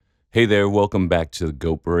Hey there, welcome back to the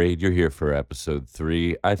Goat Parade. You're here for episode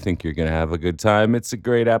 3. I think you're going to have a good time. It's a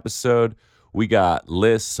great episode. We got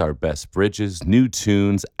lists, our best bridges, new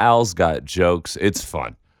tunes. Al's got jokes. It's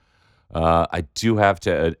fun. I do have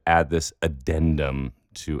to add this addendum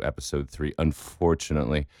to episode 3,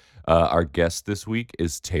 unfortunately. Our guest this week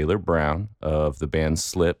is Taylor Brown of the band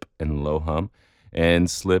Slip and Low Hum. And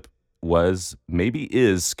Slip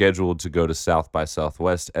is scheduled to go to South by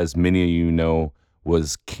Southwest, as many of you know,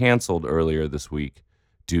 was canceled earlier this week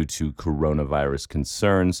due to coronavirus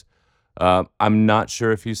concerns. I'm not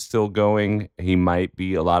sure if he's still going. He might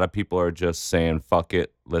be. A lot of people are just saying, fuck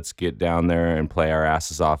it, let's get down there and play our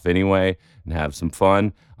asses off anyway and have some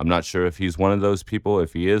fun. I'm not sure if he's one of those people.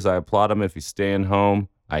 If he is, I applaud him. If he's staying home,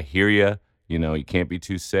 I hear you. You know, you can't be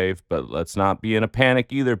too safe, but let's not be in a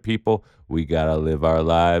panic either, people. We gotta live our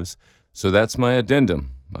lives. So that's my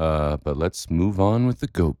addendum. But let's move on with the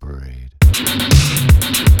Goat Parade.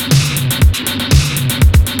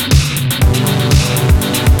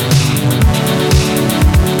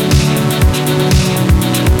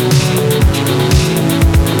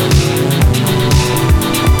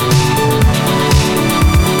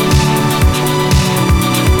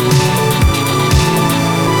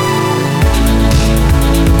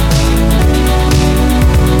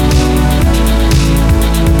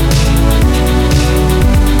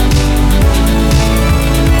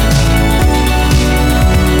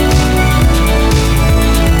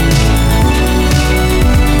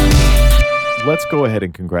 Let's go ahead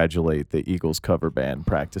and congratulate the Eagles cover band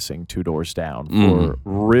practicing Two Doors Down for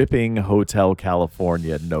ripping Hotel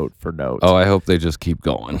California note for note. Oh, I hope they just keep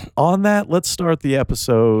going. On that, let's start the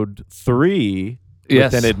episode 3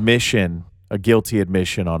 with an admission, a guilty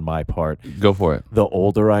admission on my part. Go for it. The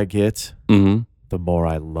older I get, the more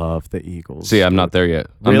I love the Eagles. See, I'm not there yet.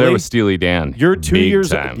 Really? I'm there with Steely Dan. You're 2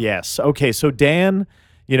 years old. Yes. Okay, so Dan...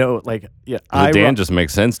 You know, like, yeah, Dan just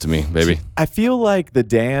makes sense to me, baby. I feel like the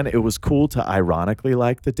Dan, it was cool to ironically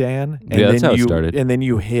like the Dan. And yeah, that's then how it started. And then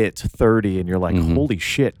you hit 30 and you're like, holy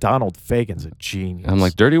shit, Donald Fagen's a genius. I'm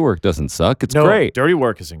like, Dirty Work doesn't suck. It's great. Dirty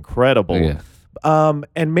Work is incredible. Yeah.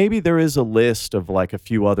 And maybe there is a list of like a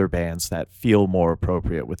few other bands that feel more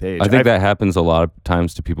appropriate with age. I think that happens a lot of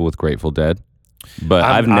times to people with Grateful Dead. But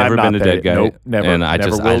I've never been a Dead guy, nope, never, and I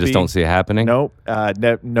just don't see it happening. Nope,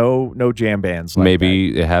 no jam bands. Like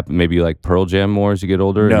maybe that. it happen. Maybe like Pearl Jam more as you get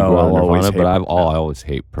older. No, and you I'll always hate. But I always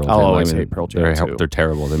hate Pearl Jam. I'll always hate Pearl Jam too. They're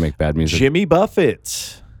terrible. They make bad music. Jimmy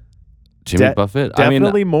Buffett. Buffett.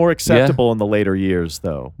 Definitely more acceptable in the later years,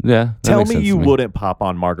 though. Yeah. Tell me you wouldn't pop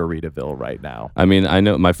on Margaritaville right now. I mean, I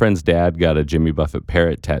know my friend's dad got a Jimmy Buffett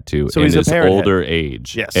parrot tattoo so in he's his a parrot older head.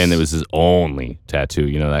 Age. Yes. And it was his only tattoo,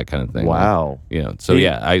 you know, that kind of thing. Wow. Like, so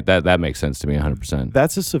that makes sense to me 100%.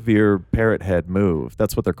 That's a severe parrot head move.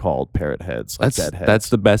 That's what they're called, parrot heads. Like dead heads. That's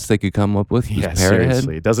the best they could come up with. Yeah, parrot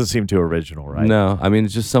seriously. Head? It doesn't seem too original, right? No. I mean,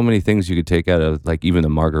 it's just so many things you could take out of, like, even the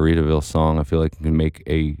Margaritaville song. I feel like you can make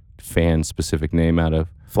a fan-specific name out of.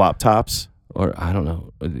 Flop tops? Or, I don't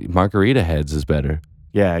know. Margarita Heads is better.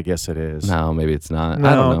 Yeah, I guess it is. No, maybe it's not. No,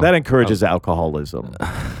 I don't know. That encourages alcoholism.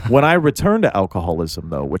 When I return to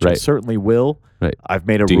alcoholism, though, which I certainly will, I've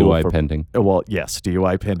made a rule DUI pending. Well, yes,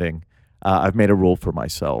 DUI pending. I've made a rule for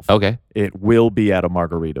myself. Okay. It will be at a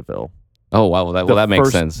Margaritaville. Oh, wow. Well, that makes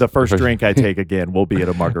sense. The first drink I take again will be at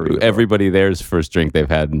a Margaritaville. Everybody there's first drink they've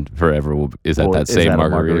had in forever is at that same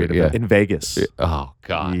Margarita. Yeah. In Vegas. Oh,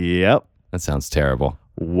 God. Yep. That sounds terrible.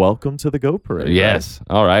 Welcome to the Goat Parade. Yes.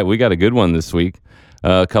 Right? All right. We got a good one this week.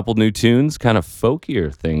 A couple new tunes, kind of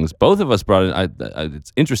folkier things. Both of us brought it.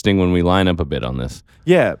 It's interesting when we line up a bit on this.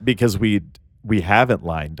 Yeah, because we haven't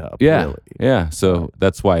lined up. Yeah. Really. Yeah. So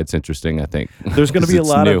that's why it's interesting, I think. There's going to be a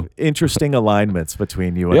lot of interesting alignments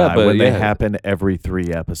between you and I when they happen every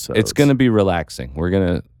 3 episodes. It's going to be relaxing. We're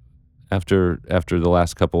going to, after the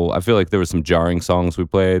last couple, I feel like there were some jarring songs we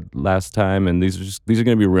played last time, and these are going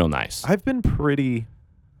to be real nice. I've been pretty,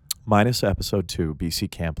 minus episode 2,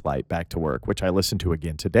 BC Camp Light, Back to Work, which I listened to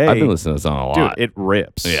again today. I've been listening to this song a lot. Dude, it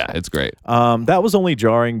rips. Yeah, it's great. That was only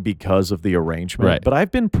jarring because of the arrangement, right. But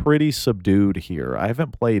I've been pretty subdued here. I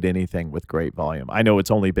haven't played anything with great volume. I know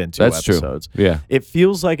it's only been 2 episodes. True. Yeah. It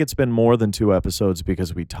feels like it's been more than 2 episodes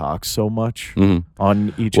because we talk so much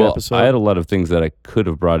on each episode. I had a lot of things that I could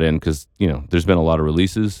have brought in because, there's been a lot of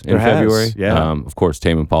releases in February. Yeah. Of course,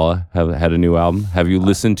 Tame Impala had a new album. Have you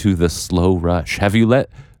listened to The Slow Rush? Have you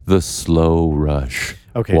let The Slow Rush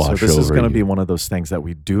Okay, so this is going to be one of those things that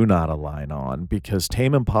we do not align on because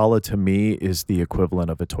Tame Impala to me is the equivalent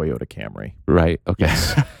of a Toyota Camry. Right, okay.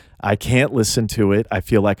 Yes. I can't listen to it. I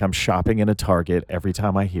feel like I'm shopping in a Target every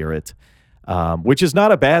time I hear it. which is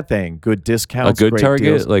not a bad thing. Good discounts, A good great Target,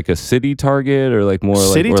 deals. like a city Target, or like more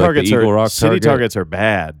City like, or Targets like the Eagle are Rock City Target? Targets are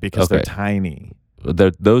bad because they're Okay. tiny.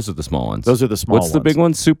 Those are the small ones. Those are the small What's the ones. big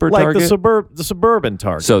one? Super Like Target? the suburban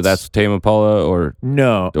Targets. So that's Tame Impala, or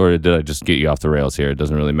no. did I just get you off the rails here? It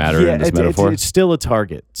doesn't really matter Yeah, in this metaphor? it's still a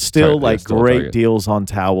Target. Still Target, yeah, like still a great Target. deals on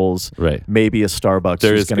towels. Right. Maybe a Starbucks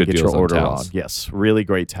There is is going to good get your deals on order on. towels. Yes, really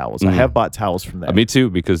great towels. I have bought towels from there. Me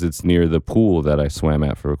too, because it's near the pool that I swam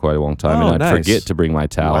at for quite a long time, Oh, and I'd nice. forget to bring my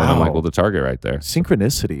towel, and I'm like, Wow. well, the Target right there.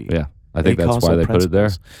 Synchronicity. Yeah, I think that's Causal why they put it there.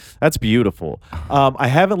 principles. That's beautiful. I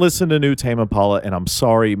haven't listened to new Tame Impala, and I'm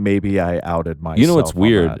sorry. Maybe I outed myself. You know what's on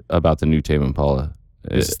weird that. about the new Tame Impala?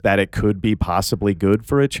 Is that it could be possibly good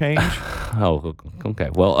for a change? Oh, okay.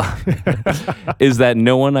 Well, is that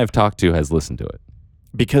no one I've talked to has listened to it.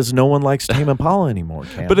 Because no one likes Tame Impala anymore,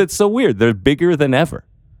 Cam. But it's so weird. They're bigger than ever.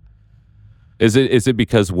 Is it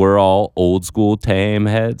because we're all old school Tame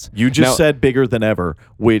heads? You just Now- said bigger than ever,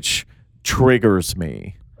 which triggers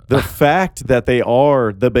me. The fact that they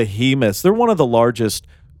are the behemoths, they're one of the largest,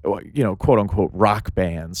 quote unquote, rock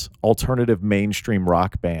bands, alternative mainstream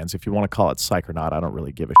rock bands. If you want to call it psych or not, I don't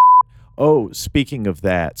really give a shit. Oh, speaking of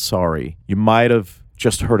that, sorry, you might have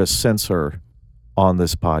just heard a censor on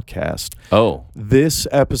this podcast. Oh, This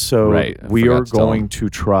episode, Right, I we forgot are to tell going him. to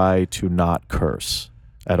try to not curse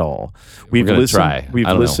at all. We're gonna try. We've I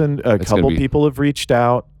don't know. listened. A It's gonna couple be- people have reached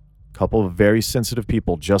out. A couple of very sensitive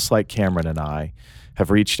people, just like Cameron and I, have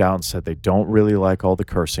reached out and said they don't really like all the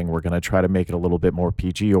cursing. We're going to try to make it a little bit more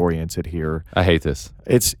PG oriented here. I hate this.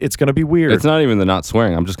 It's going to be weird. It's not even the not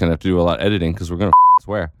swearing. I'm just gonna have to do a lot of editing because we're gonna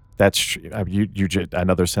swear. That's you just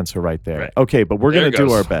another censor right there. Right. Okay, but we're There going it to do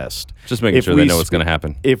goes. our best. Just making If sure we they know what's sp- gonna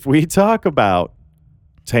happen. If we talk about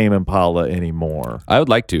Tame Impala anymore, I would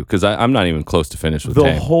like to, because I'm not even close to finished with the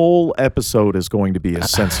Tame. whole episode is going to be a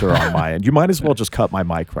censor on my end. You might as well just cut my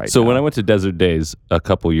mic right So now. when I went to Desert Days a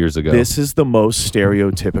couple years ago, This is the most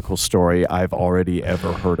stereotypical story I've already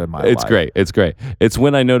ever heard in my life. it's great. It's great. It's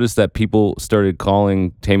when I noticed that people started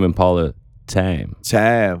calling Tame Impala Tame.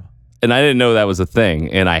 Tam, And I didn't know that was a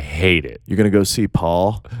thing, and I hate it. you're going to go see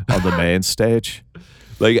Paul on the main stage?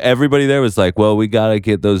 Like, everybody there was like, well, we got to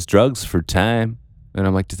get those drugs for Time. And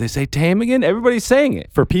I'm like, did they say Tame again? Everybody's saying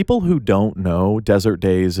it. For people who don't know, Desert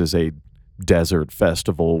Days is a desert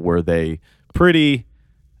festival where they pretty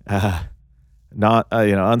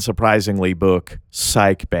unsurprisingly book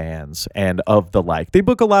psych bands and of the like. They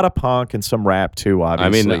book a lot of punk and some rap too,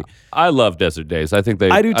 obviously. I mean, I love Desert Days. I think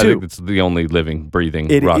I do I too. think it's the only living, breathing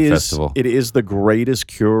It rock is- festival. It is the greatest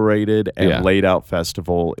curated and Yeah. laid out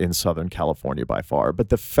festival in Southern California by far. But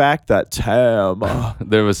the fact that Tam,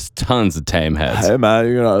 There was tons of Tame heads. hey man,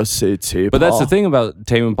 you're gonna see T. But that's the thing about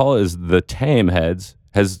Tame Impala is the Tame heads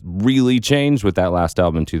has really changed with that last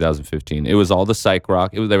album in 2015. It was all the psych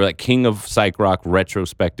rock. They were like king of psych rock,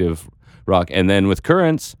 retrospective rock. And then with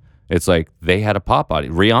Currents, it's like they had a pop body.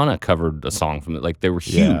 Rihanna covered a song from it. Like they were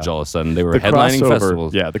huge all of a sudden. They were headlining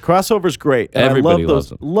festivals. Yeah, the crossover's great. And Everybody I love loves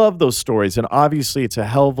those. them. Love those stories, and obviously it's a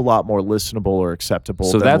hell of a lot more listenable or acceptable.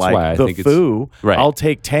 So than that's like why I the think it's- Foo. right. I'll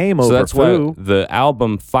take Tame So over that's Foo. why the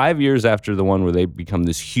album 5 years after the one where they become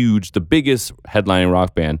this huge, the biggest headlining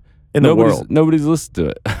rock band In the world. Nobody's listened to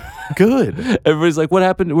it. Good. Everybody's like, what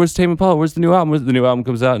happened? Where's Tame Impala? Where's the new album? The new album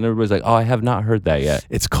comes out, and everybody's like, oh, I have not heard that yet.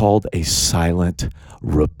 It's called a silent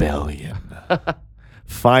rebellion.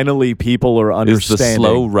 Finally, people are Is understanding. the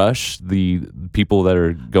Slow Rush the people that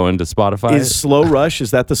are going to Spotify? Is Slow Rush,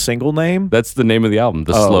 is that the single name? That's the name of the album,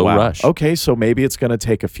 The Oh, Slow wow. Rush. Okay, so maybe it's going to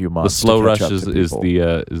take a few The months. Slow to Rush catch up is to the people.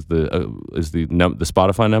 the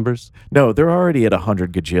Spotify numbers. No, they're already at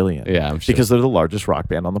 100 gajillion. Yeah, I'm sure. Because they're the largest rock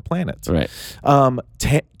band on the planet. Right,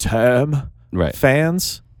 Tam right,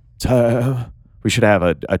 fans, Tam. We should have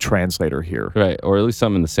a translator here. right, or at least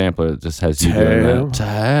something in the sampler that just has you doing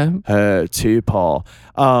that. To Paul.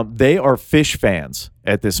 They are fish fans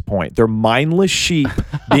at this point. They're mindless sheep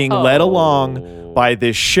being led along by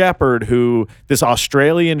this this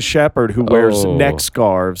Australian shepherd who wears Oh. neck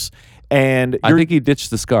scarves. And I think he ditched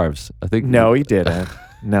the scarves. I think no, he didn't.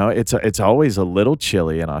 No, it's always a little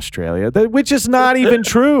chilly in Australia, which is not even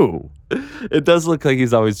true. It does look like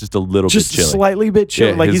he's always just a little Just bit chilly. slightly bit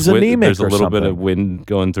chilly, Yeah, like his he's wind- anemic There's a or little something. bit of wind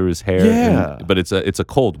going through his hair. Yeah. But it's a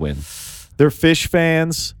cold wind. They're fish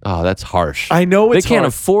fans. Oh, that's harsh. I know it's they can't hard.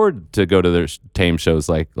 afford to go to their Tame shows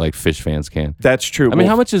like Fish fans can. That's true. I mean,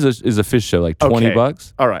 how much is a fish show? Like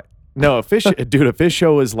 $20? All right. No, a fish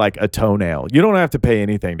show is like a toenail. You don't have to pay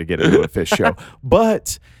anything to get into a fish show.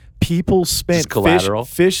 But people spend Just collateral?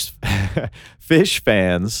 fish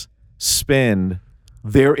fans spend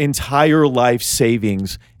their entire life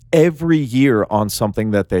savings every year on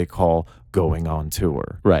something that they call going on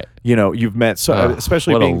tour. Right. You know, you've met,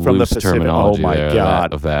 especially what a being from the loose Pacific. Oh terminology my there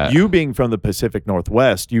God. of that. You being from the Pacific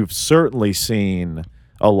Northwest, you've certainly seen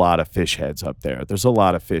a lot of fish heads up there. There's a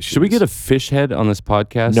lot of fish. Should we get a fish head on this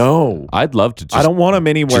podcast? No. I'd love to. I don't want them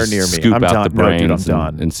anywhere just near me. Scoop I'm out done. the brains no, dude,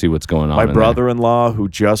 I'm done. and see what's going on. My in brother-in-law, who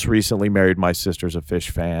just recently married my sister's a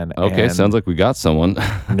fish fan. there. Okay, and sounds like we got someone.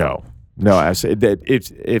 no. I said that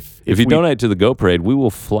if you donate to the Goat Parade, we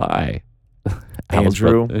will fly.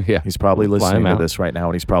 Andrew, yeah, he's probably we'll fly listening him to out. this right now,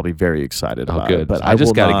 and he's probably very excited Oh, about good. it. But I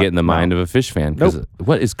just got to get in the mind of a fish fan. Because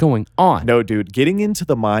what is going on? No, dude, getting into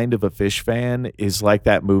the mind of a fish fan is like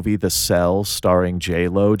that movie, The Cell, starring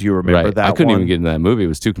J-Lo. Do you remember Right. that I couldn't one? even get into that movie. It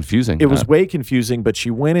was too confusing. It was way confusing, but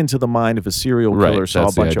she went into the mind of a serial Right, killer, saw a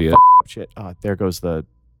that's the bunch of idea. f***ed up shit. There goes the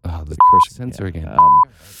curse. Censor again.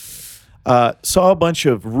 Saw a bunch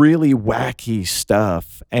of really wacky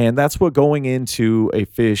stuff, and that's what going into a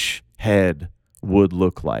fish head would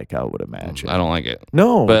look like, I would imagine. I don't like it.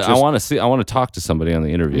 No, But I want to talk to somebody on the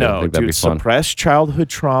interview. I No, think that'd be dude, fun. suppressed childhood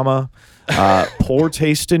trauma, poor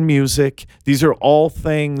taste in music. These are all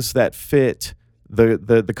things that fit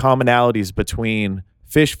the commonalities between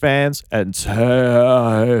fish fans and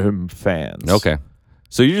Tame fans. Okay.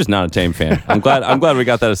 So you're just not a Tame fan. I'm glad we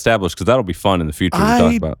got that established because that'll be fun in the future to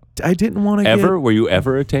talk about. I didn't want to Were you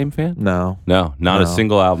ever a Tame fan? No. No, not a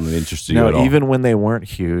single album that interested you at all. Even when they weren't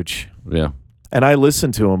huge. Yeah. And I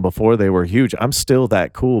listened to them before they were huge. I'm still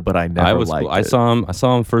that cool, but I never liked it. I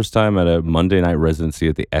saw them first time at a Monday night residency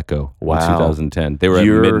at the Echo in 2010. They were at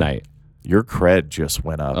midnight. Your cred just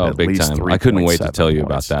went up. At Big least time. 3. I couldn't wait to 7 tell you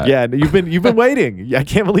points. about that. Yeah, you've been waiting. I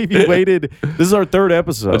can't believe you waited. This is our 3rd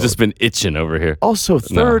episode. I've just been itching over here. Also,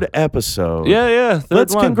 3rd episode. Yeah.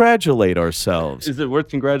 Let's congratulate ourselves. Is it worth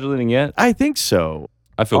congratulating yet? I think so.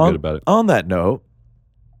 I feel good about it. On that note,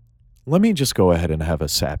 let me just go ahead and have a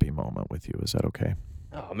sappy moment with you. Is that okay?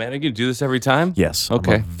 Oh man, I can do this every time? Yes.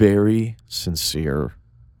 Okay. I'm a very sincere,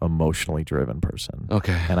 emotionally driven person.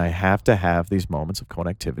 Okay. And I have to have these moments of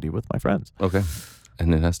connectivity with my friends. Okay.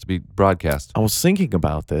 And it has to be broadcast. I was thinking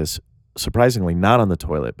about this, surprisingly, not on the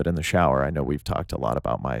toilet, but in the shower. I know we've talked a lot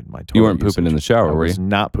about my toilet. You weren't pooping in the shower, I were was you?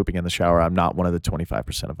 not pooping in the shower. I'm not one of the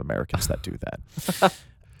 25% of Americans that do that.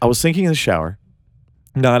 I was thinking in the shower,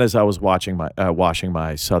 not as I was washing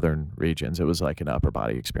my southern regions. It was like an upper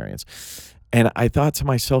body experience. And I thought to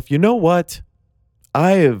myself, you know what?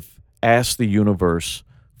 I have asked the universe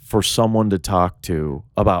for someone to talk to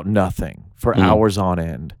about nothing for hours on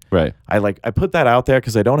end. Right. I put that out there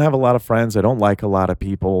because I don't have a lot of friends. I don't like a lot of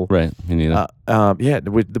people. Right. Me neither.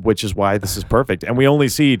 Which is why this is perfect. And we only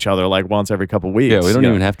see each other like once every couple weeks. Yeah, we don't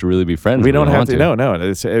even have to really be friends. We don't have to. No.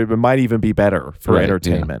 It might even be better for Right,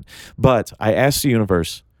 entertainment. But I asked the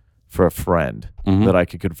universe for a friend that I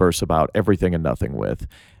could converse about everything and nothing with.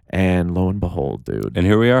 And lo and behold, dude. And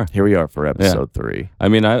here we are. Here we are for episode 3. I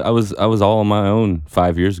mean, I was all on my own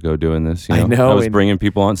 5 years ago doing this. You know? I know, I was and- bringing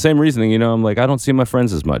people on. Same reasoning, you know. I'm like, I don't see my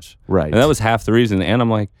friends as much. Right. And that was half the reason. And I'm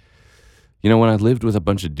like, you know, when I lived with a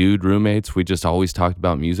bunch of dude roommates, we just always talked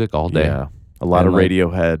about music all day. Yeah. A lot And of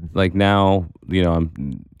Radiohead. Like now, you know,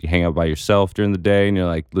 you hang out by yourself during the day and you're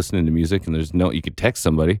like listening to music and you could text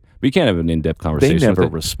somebody, but you can't have an in-depth They conversation. never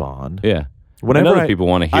with it. respond. Yeah. Whenever and other people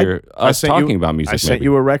want to hear us talking about music. I sent maybe.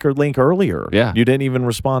 you a record link earlier. Yeah. You didn't even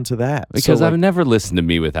respond to that. Because So, I've never listened to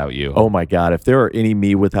Me Without You. oh my God, if there are any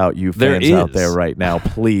Me Without You There fans out is. there right now,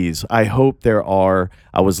 please. I hope there are.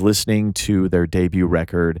 I was listening to their debut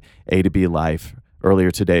record, A to B Life,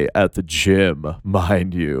 earlier today at the gym,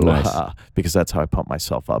 mind you. Nice. Because that's how I pump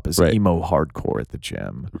myself up, is Right. emo hardcore at the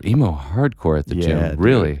gym. Emo hardcore at the gym. dude.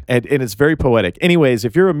 Really? And it's very poetic. Anyways,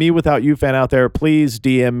 if you're a Me Without You fan out there, please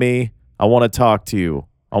DM me. I want to talk to you.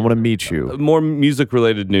 I want to meet you. More music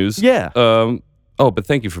related news. Yeah. But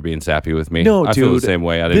thank you for being sappy with me. No, I dude. feel the same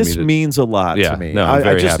way. I didn't This mean to. means a lot Yeah, to me. no, I'm I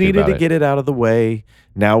very just happy needed about to it. get it out of the way.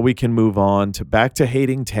 Now we can move on to back to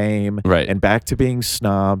hating Tame, Right. and back to being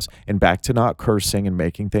snobs, and back to not cursing and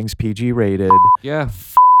making things PG rated. Yeah.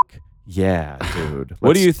 Yeah, dude.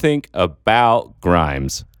 What do you think about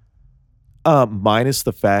Grimes? Minus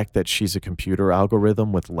the fact that she's a computer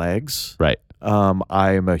algorithm with legs. Right. I'm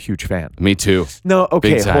a huge fan. Me too. No,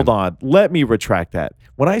 okay, Big time. hold on. Let me retract that.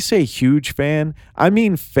 When I say huge fan, I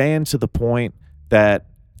mean fan to the point that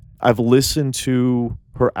I've listened to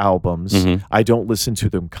her albums. Mhm. I don't listen to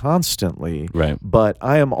them constantly, Right. but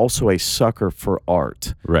I am also a sucker for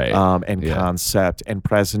art, Right. and Yeah. concept and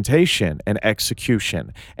presentation and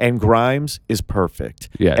execution. And Grimes is perfect.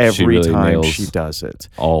 Yeah, she every really time nails she does it.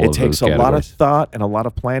 all It of takes those a lot of categories. thought and a lot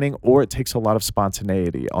of planning, or it takes a lot of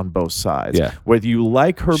spontaneity on both sides. Yeah. Whether you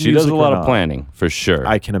like her She music does a lot or of not, planning for sure.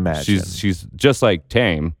 I can imagine. She's just like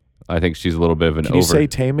Tame. I think she's a little bit of an Can you say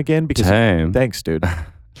tame again? Because tame. Thanks, dude. I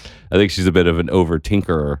think she's a bit of an over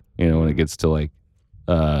tinkerer, when it gets to like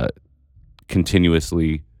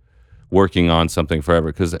continuously working on something forever.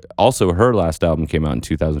 Because also her last album came out in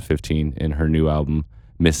 2015, and her new album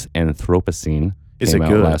Miss Anthropocene came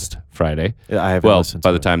out last Friday. I haven't listened to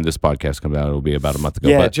by the time this podcast comes out, it'll be about a month ago.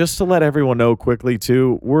 Yeah, but just to let everyone know quickly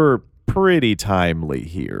too, we're pretty timely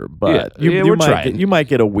here, but you might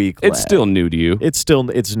get a week. It's still new to you.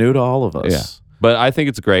 It's new to all of us. Yeah. But I think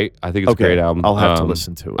it's great. I think it's a great album. I'll have to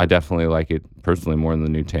listen to it. I definitely like it personally more than the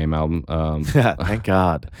new Tame album. Thank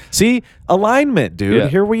God. See, alignment, dude. Yeah.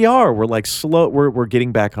 Here we are. We're like slow. We're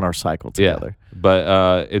getting back on our cycle together. Yeah.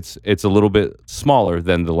 But it's a little bit smaller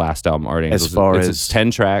than the last album, Art Angels. As far as it's 10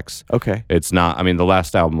 tracks. Okay. It's not. I mean, the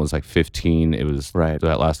last album was like 15. It was right.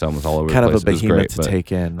 That last album was all over kind the place. Of a behemoth to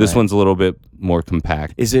take in. This one's a little bit more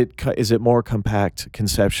compact. Is it more compact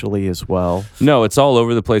conceptually as well? No, it's all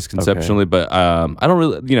over the place conceptually, but I don't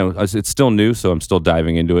really, it's still new, so I'm still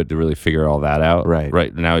diving into it to really figure all that out.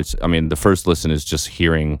 Right now, the first listen is just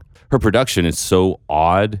hearing her production is so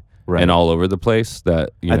odd. Right. And all over the place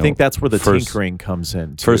that I think that's where the tinkering comes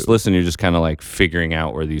in too. First listen, you're just kind of like figuring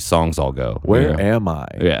out where these songs all go. Where am I?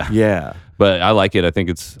 Yeah. But I like it. I think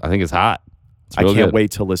it's hot. I can't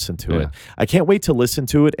wait to listen to it. I can't wait to listen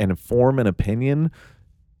to it and form an opinion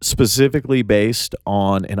specifically based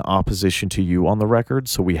on an opposition to you on the record,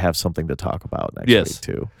 so we have something to talk about next week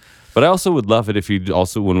too. But I also would love it if you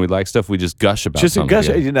also, when we like stuff, we just gush about something. Just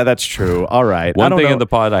gush. That's true. All right. One thing in the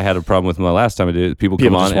pod I had a problem with my last time I did it, people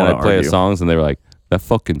come on and I play songs and they were like, that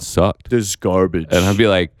fucking sucked. This is garbage. And I'd be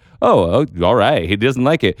like, oh, all right. He doesn't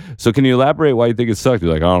like it. So can you elaborate why you think it sucked?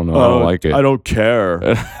 You're like, I don't know. I don't like it. I don't care.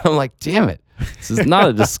 And I'm like, damn it. This is not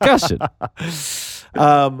a discussion.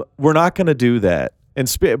 We're not going to do that.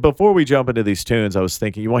 And before we jump into these tunes, I was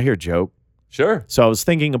thinking, you want to hear a joke? Sure. So I was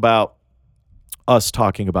thinking about us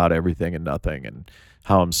talking about everything and nothing, and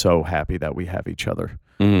how I'm so happy that we have each other,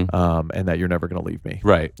 and that you're never going to leave me,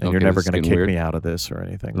 right? And you're never going to kick me out of this or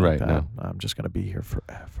anything, right? Like that. No. I'm just going to be here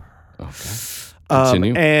forever. Okay.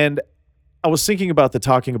 Continue. And I was thinking about the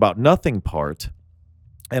talking about nothing part,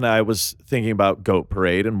 and I was thinking about Goat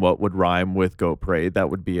Parade and what would rhyme with Goat Parade. That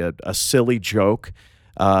would be a silly joke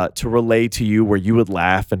to relay to you where you would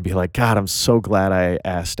laugh and be like, God, I'm so glad I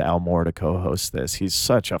asked Al Moore to co-host this. He's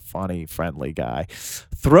such a funny, friendly guy.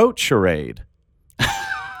 Throat charade.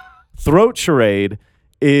 Throat charade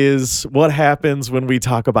is what happens when we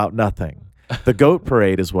talk about nothing. The Goat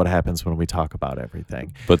Parade is what happens when we talk about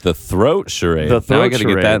everything. But the throat charade, now I got to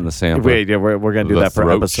get that in the sample. Wait, yeah, we're going to do that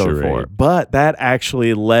for episode 4. But that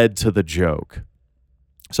actually led to the joke.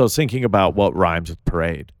 So I was thinking about what rhymes with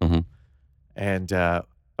parade. Mm-hmm. And,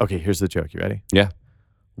 okay, here's the joke. You ready? Yeah.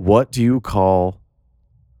 What do you call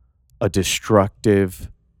a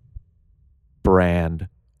destructive brand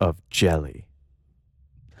of jelly?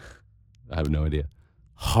 I have no idea.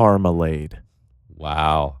 Harmalade.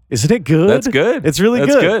 Wow. Isn't it good? That's good. It's really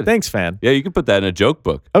good. Thanks, fan. Yeah, you can put that in a joke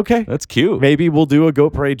book. Okay. That's cute. Maybe we'll do a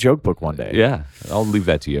Goat Parade joke book one day. Yeah. I'll leave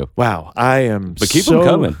that to you. Wow. I am But keep them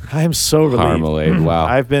coming. I am so relieved. Harmalade.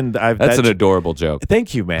 Wow. That's an adorable joke.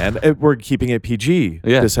 Thank you, man. We're keeping it PG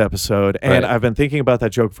this episode. And I've been thinking about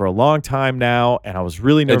that joke for a long time now. And I was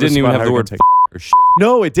really nervous. It didn't even about have the word or shit.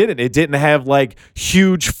 No, it didn't. It didn't have like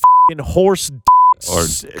huge horse or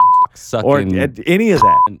sucking or any of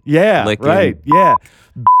that. Yeah. Licking. Right. Yeah.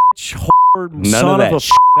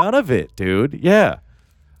 None of it, dude. Yeah.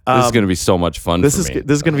 This is going to be so much fun. This is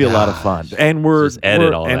going to be a lot of fun, and we're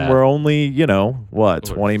only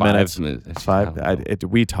 20 minutes.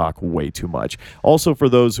 We talk way too much. Also, for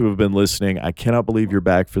those who have been listening, I cannot believe you're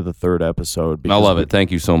back for the 3rd episode. I love it.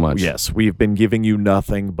 Thank you so much. Yes, we've been giving you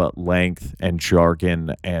nothing but length and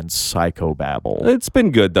jargon and psychobabble. It's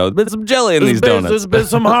been good though. There's been some jelly in these donuts. There's been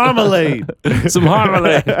some marmalade. Some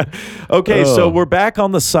marmalade. Okay, so we're back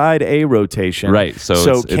on the side A rotation. Right.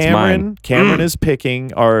 So Cameron is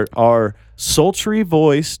picking our sultry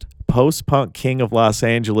voiced post-punk king of Los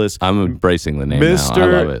Angeles. I'm embracing the name Mr. now. I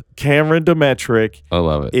love it. Cameron Demetric. I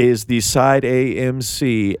love it. Is the side A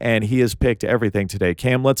MC, and he has picked everything today.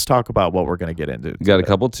 Cam, let's talk about what we're going to get into. Got a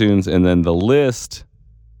couple tunes, and then the list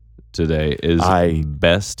today is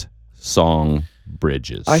best song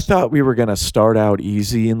bridges. I thought we were going to start out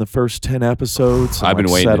easy in the first 10 episodes. I've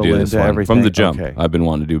been waiting to do this one from the jump. Okay. I've been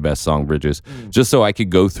wanting to do best song bridges just so I could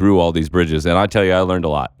go through all these bridges. And I tell you, I learned a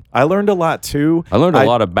lot. I learned a lot too. I learned a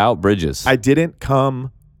lot about bridges. I didn't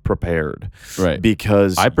come prepared. Right.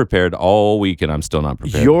 Because I prepared all week and I'm still not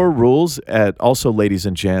prepared. Your rules, also ladies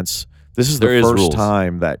and gents, This is There the is first rules.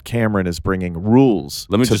 time that Cameron is bringing rules.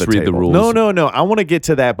 Let me to just the read the table. rules. No. I want to get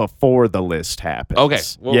to that before the list happens. Okay.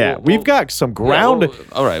 Well, we've got some ground.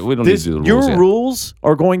 all right, we don't need to do the rules Your yet. rules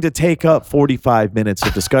are going to take up 45 minutes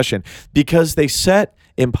of discussion because they set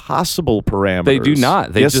impossible parameters. They do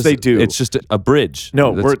not. Yes, they do. It's just a bridge.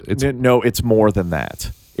 No, it's it's more than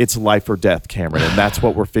that. It's life or death, Cameron, and that's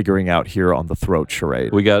what we're figuring out here on the throat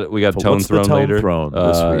charade. We got So Tone what's the Throne Tone later. Throne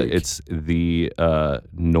this week? It's the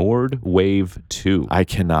Nord Wave 2. I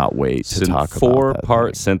cannot wait to talk about that.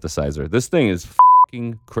 4-part thing. synthesizer. This thing is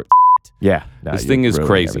fucking Yeah, no, this you're thing is ruining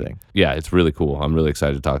crazy. everything. Yeah, it's really cool. I'm really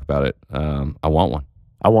excited to talk about it. I want one.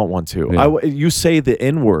 I want one too. Yeah. You say the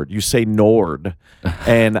N word. You say Nord,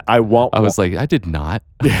 and I want. I was like, I did not.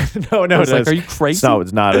 no. I was like, are you crazy? No,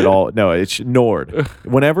 it's not at all. No, it's Nord.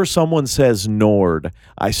 Whenever someone says Nord,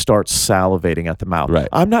 I start salivating at the mouth. Right.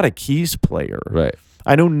 I'm not a keys player. Right.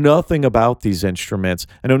 I know nothing about these instruments.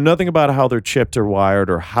 I know nothing about how they're chipped or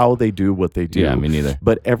wired or how they do what they do. Yeah, me neither.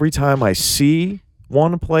 But every time I see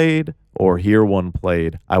one played or hear one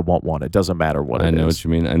played, I want one. It doesn't matter what it is. I know what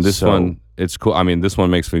you mean. And this one, it's cool. I mean, this one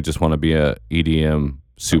makes me just want to be a EDM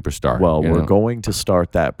superstar. Well, you we're know? going to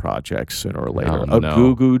start that project sooner or later. Oh, A no.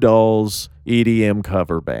 Goo Goo Dolls EDM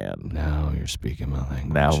cover band. Now you're speaking my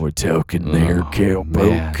language. Now we're talking there, man.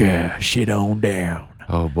 cowpoke. Shit on down.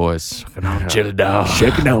 Oh, boys. Chill it down.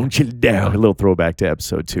 Shaking on, chill down. A little throwback to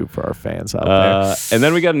episode 2 for our fans out there. And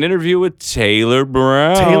then we got an interview with Taylor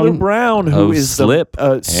Brown. Taylor Brown, who of is Slip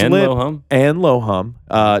the and Lohum. and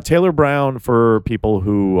Lohum. Taylor Brown, for people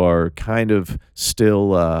who are kind of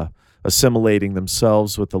still assimilating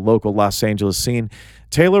themselves with the local Los Angeles scene,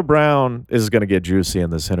 Taylor Brown is going to get juicy in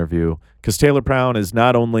this interview because Taylor Brown is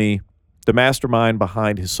not only the mastermind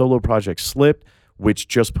behind his solo project Slip, which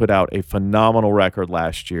just put out a phenomenal record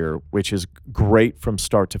last year, which is great from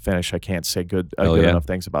start to finish. I can't say good enough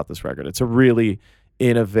things about this record. It's a really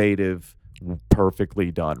innovative,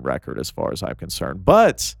 perfectly done record as far as I'm concerned.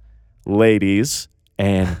 But, ladies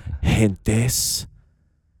and gentes,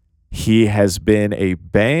 he has been a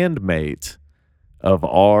bandmate of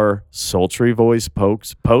our sultry voice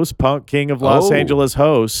post-punk king of Los Angeles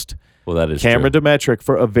host, Well, that is Cameron true. Demetric,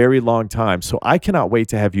 for a very long time. So I cannot wait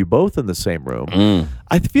to have you both in the same room.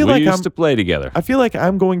 I feel We like used to play together. I feel like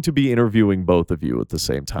I'm going to be interviewing both of you at the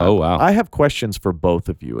same time. Oh, wow. I have questions for both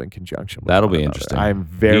of you in conjunction with That'll one be another. interesting. I'm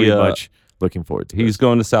very He, much looking forward to He's this.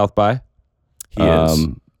 going to South by. He is.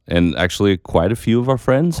 And actually, quite a few of our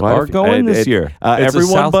friends Quite a are few- going this year. It's a everyone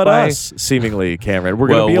South but by. us, seemingly, Cameron. We're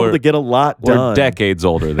Well, going to be able we're- to get a lot done. We're decades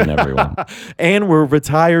older than everyone. And we're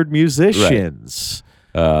retired musicians.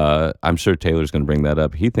 I'm sure Taylor's going to bring that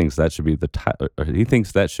up. He thinks that should be he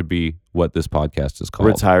thinks that should be what this podcast is called.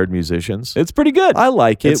 Retired musicians. It's pretty good. I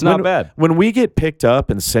like it. It's not bad. When we get picked up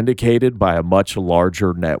and syndicated by a much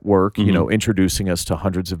larger network, Mm-hmm. you know, introducing us to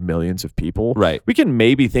hundreds of millions of people, Right. we can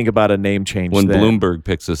maybe think about a name change When then. Bloomberg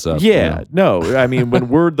picks us up. Yeah, no, I mean, when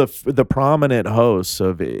we're the prominent hosts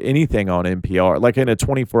of anything on NPR, like in a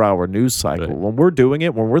 24-hour news cycle, Right. when we're doing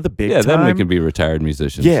it, when we're the big Yeah, time, then we can be retired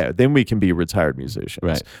musicians. yeah, then we can be retired musicians.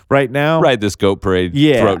 Right. Right now, Ride this goat parade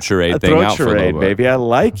throat charade a thing throat out for a charade, little bit. baby. I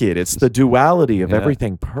like it. It's the duality of Yeah.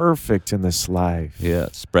 everything perfect in this life. Yeah,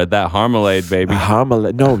 spread that marmalade, baby.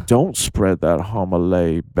 Marmalade. No, don't spread that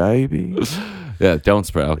marmalade, baby. Yeah, don't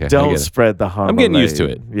spread. Okay, I Don't get it. spread the marmalade. I'm getting used to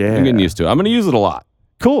it. Yeah. I'm getting used to it. I'm going to use it a lot.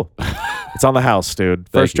 Cool. It's on the house, dude.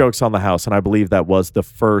 First you. joke's on the house, and I believe that was the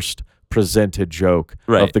first presented joke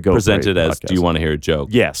Right. of the Go Presented Parade as, podcast. do you want to hear a joke?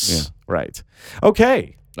 Yes. Right.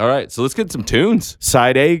 Okay. All right, so let's get some tunes.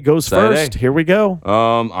 Side A goes Side A. first. Here we go.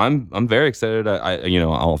 I'm very excited. I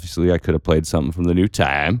obviously I could have played something from the new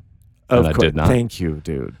Time, and I course. did not. Thank you,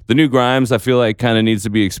 dude. The new Grimes, I feel like kind of needs to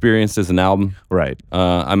be experienced as an album. Right.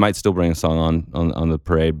 I might still bring a song on the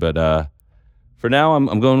parade, but for now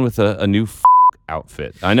I'm going with a new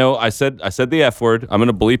outfit. I know I said the F word. I'm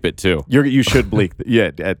gonna bleep it too. You should bleep.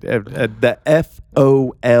 Yeah. At the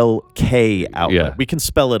FOLK outlet. Yeah. We can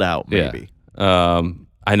spell it out, maybe. Yeah.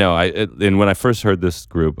 I know. And when I first heard this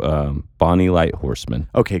group, Bonny Light Horsemen.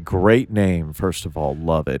 Okay, great name. First of all,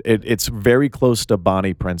 love it. It's very close to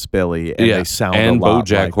Bonnie Prince Billy, and they sound and a lot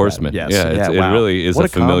BoJack like Horseman. That. Yeah, Yes. it really is What a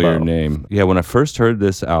familiar combo. name. Yeah, when I first heard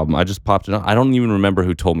this album, I just popped it on. I don't even remember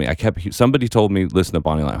who told me. Somebody told me listen to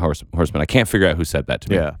Bonny Light Horseman. I can't figure out who said that to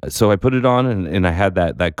me. Yeah. So I put it on, and I had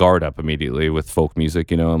that guard up immediately with folk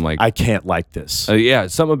music. You know, I'm like, I can't like this. yeah,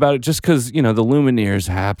 something about it. Just because the Lumineers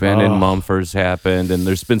happened and Mumford's happened, and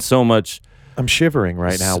there's been so much. I'm shivering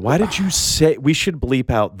right now. Why did you say we should bleep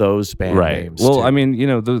out those band names? Well, too? I mean,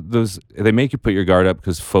 those they make you put your guard up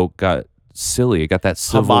because folk got silly. It got that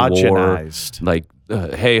Civil War, Homogenized. like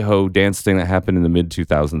hey ho dance thing that happened in the mid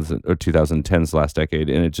 2000s or 2010s last decade,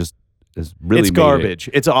 and it just is really It's garbage.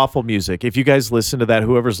 It's awful music. If you guys listen to that,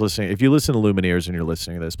 whoever's listening, if you listen to Lumineers and you're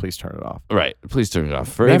listening to this, please turn it off. Right. Please turn it off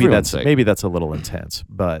for Maybe everyone's that's sake. maybe that's a little intense,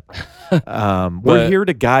 but we're here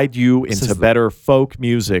to guide you into better folk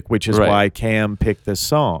music, which is why Cam picked this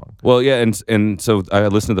song. Well, yeah, and so I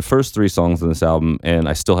listened to the first 3 songs on this album, and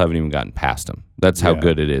I still haven't even gotten past them. That's how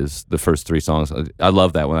good it is. The first 3 songs. I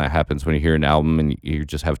love that when that happens, when you hear an album and you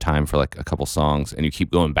just have time for like a couple songs, and you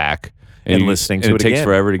keep going back. And listening to it again. It takes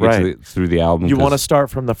forever to get through the album. You want to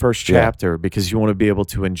start from the first chapter because you want to be able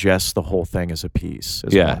to ingest the whole thing as a piece.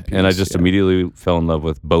 And I just immediately fell in love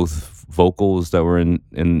with both vocals that were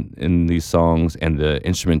in these songs and the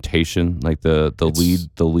instrumentation, like the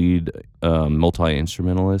lead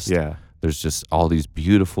multi-instrumentalist. Yeah. There's just all these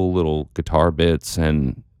beautiful little guitar bits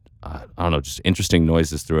and I don't know, just interesting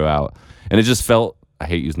noises throughout. And it just felt, I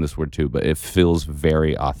hate using this word too, but it feels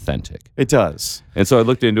very authentic. It does. And so I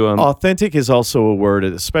looked into them. Authentic is also a word,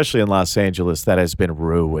 especially in Los Angeles, that has been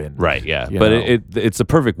ruined. Right, yeah. But it's a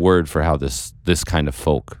perfect word for how this kind of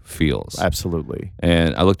folk feels. Absolutely.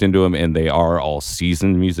 And I looked into them, and they are all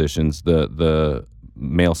seasoned musicians. The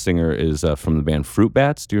male singer is from the band Fruit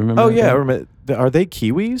Bats. Do you remember? Oh, that yeah. I band? remember. Are they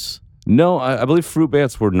Kiwis? No, I believe Fruit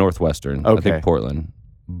Bats were Northwestern. Okay. I think Portland.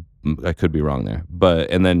 I could be wrong there,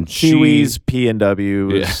 but and then Kiwis,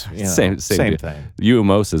 P&W, same thing.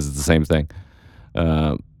 UMOS is the same thing.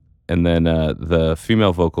 And then the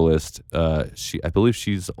female vocalist, I believe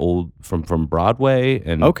she's old from Broadway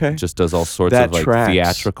and just does all sorts of like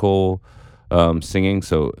theatrical singing.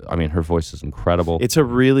 So I mean, her voice is incredible. It's a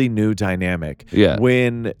really new dynamic. Yeah.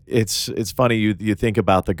 When it's funny, you think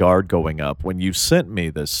about the guard going up. When you sent me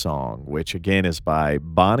this song, which again is by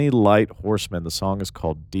Bonny Light Horsemen, the song is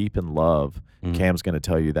called Deep in Love. Cam's going to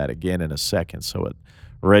tell you that again in a second, so it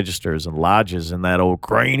registers and lodges in that old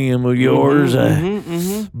cranium of yours.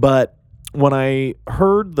 But when I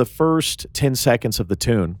heard the first 10 seconds of the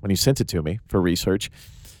tune, when you sent it to me for research,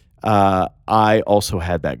 I also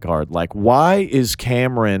had that guard. Like, why is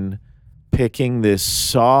Cameron picking this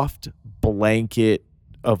soft blanket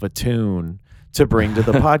of a tune to bring to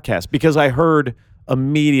the podcast? Because I heard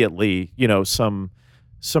immediately,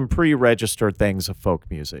 some pre-registered things of folk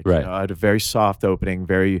music. Right. I had a very soft opening,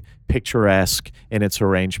 very picturesque in its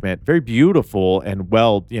arrangement, very beautiful and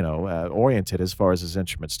well, oriented as far as his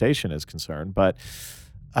instrumentation is concerned. But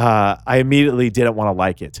I immediately didn't want to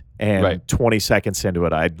like it. And 20 seconds into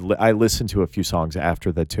it, I listened to a few songs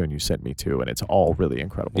after the tune you sent me to, and it's all really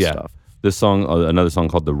incredible stuff. This song, another song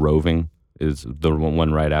called The Roving, is the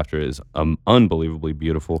one right after it, is unbelievably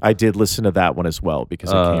beautiful. I did listen to that one as well because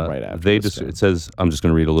it came right after. It says, I'm just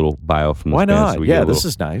going to read a little bio from this Why band. not? So Yeah, this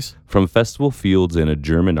is nice. From festival fields in a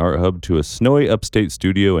German art hub to a snowy upstate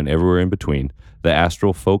studio and everywhere in between, the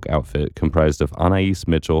Astral Folk outfit, comprised of Anais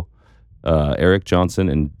Mitchell, Eric Johnson,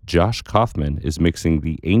 and Josh Kaufman, is mixing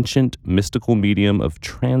the ancient mystical medium of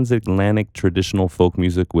transatlantic traditional folk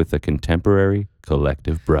music with a contemporary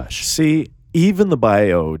collective brush. See, even the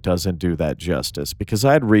bio doesn't do that justice, because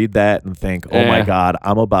I'd read that and think, oh my God,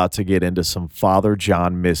 I'm about to get into some Father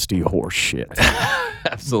John Misty horse shit.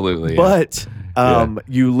 Absolutely. But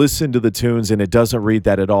you listen to the tunes and it doesn't read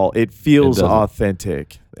that at all. It feels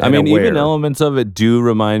authentic. I mean, even elements of it do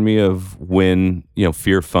remind me of when,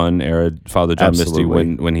 Fear Fun era Father John Misty,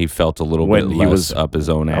 when he felt a little bit less up his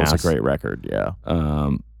own ass. That was a great record, yeah.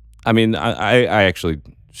 I mean, I actually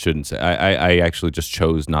shouldn't say. I actually just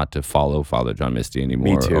chose not to follow Father John Misty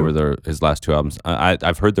anymore. Me too. Over his last 2 albums.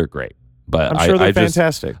 I've heard they're great, but I'm sure they're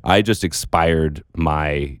fantastic. I just expired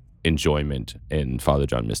my enjoyment in Father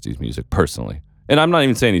John Misty's music personally, and I'm not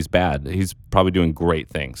even saying he's bad. He's probably doing great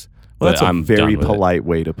things. Well, that's I'm a very done with polite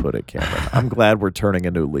way to put it, Cameron. I'm glad we're turning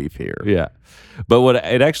a new leaf here. Yeah. But what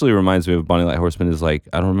it actually reminds me of Bonny Light Horsemen is like,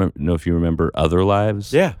 I don't know if you remember Other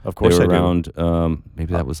Lives. Yeah, of course they were I around,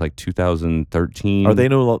 maybe that was like 2013. Are they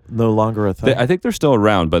no longer a thing? I think they're still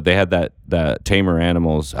around, but they had that Tamer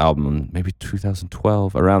Animals album, maybe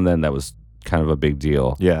 2012. Around then, that was kind of a big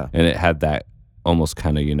deal. Yeah. And it had that almost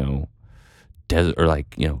kind of, desert or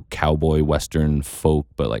like, cowboy western folk,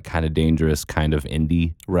 but like kind of dangerous, kind of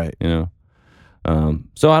indie. Right.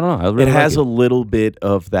 So I don't know. I really it has like a little bit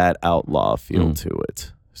of that outlaw feel to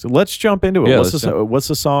it. So let's jump into it. Yeah, what's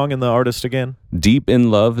the song and the artist again? Deep in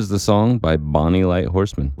Love is the song by Bonny Light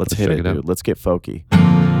Horsemen. Let's hit it, dude. Let's get folky.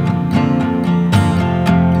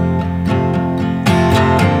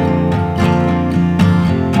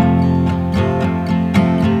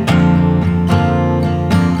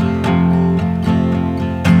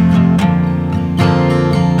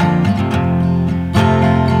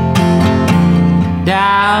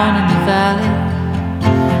 Down in the valley,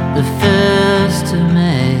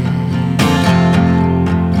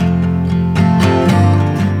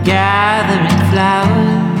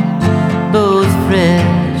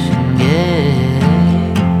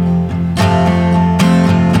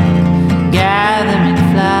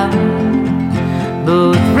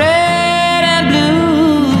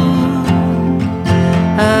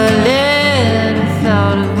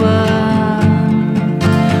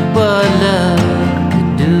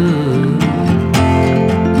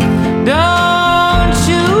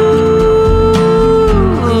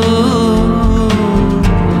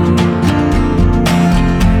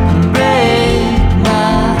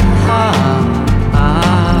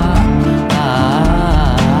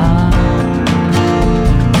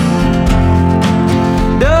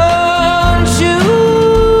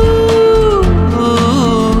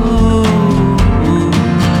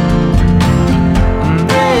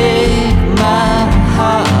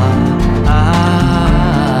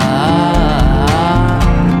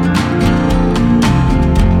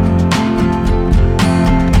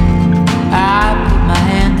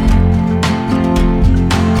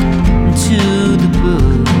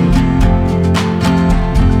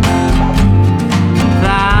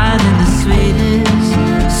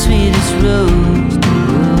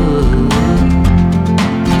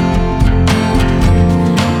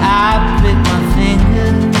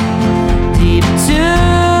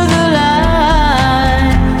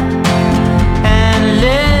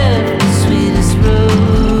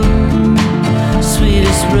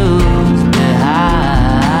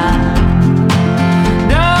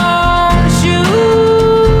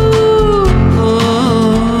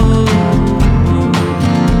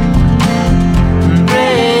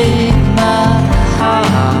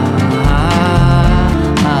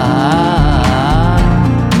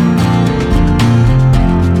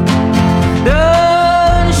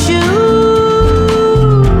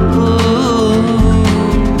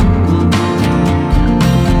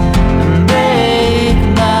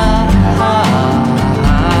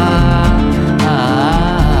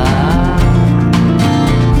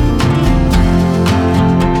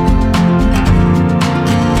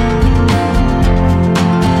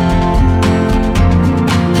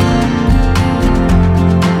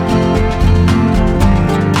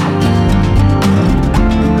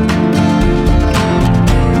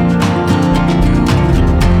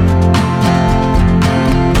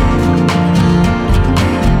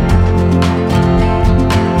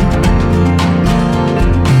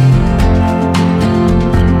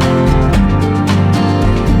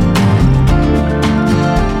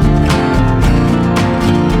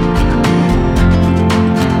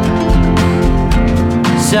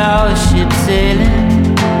 saw a ship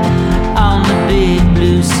sailing on the big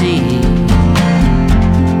blue sea.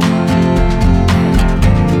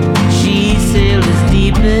 She sailed as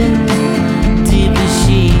deep as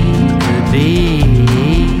she could be,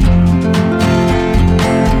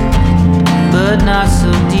 but not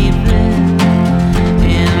so deeply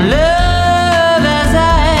in love as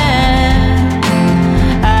I am.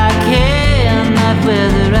 I care not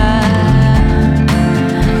whether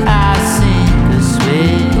I sink or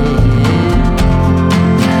swim.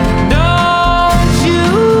 Don't you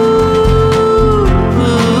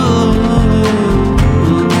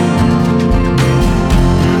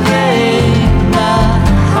break my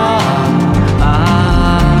heart.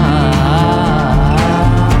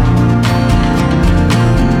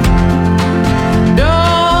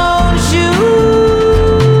 Don't you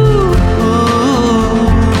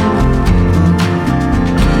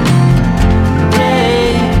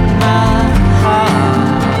break my heart.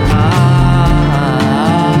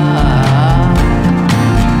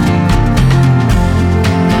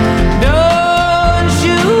 Don't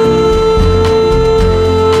you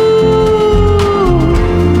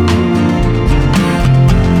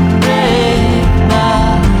break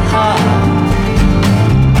my heart.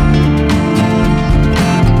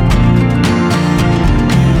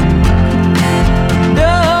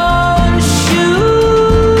 Don't you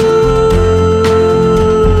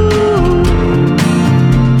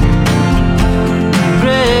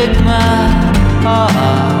break my heart.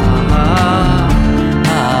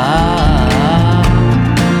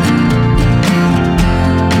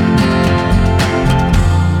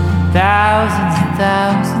 Thousands and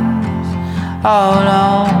thousands all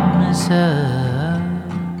on this earth.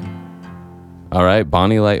 All right,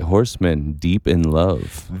 Bonny Light Horsemen, Deep in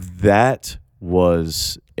Love. That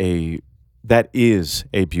is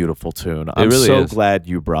a beautiful tune. I'm really so is. glad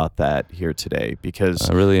you brought that here today, because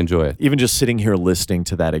I really enjoy it. even just sitting here listening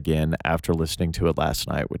to that again after listening to it last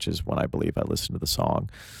night, which is when I believe I listened to the song,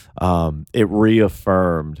 it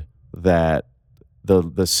reaffirmed that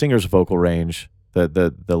the singer's vocal range,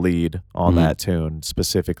 the lead on that tune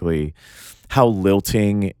specifically, how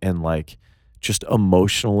lilting and like just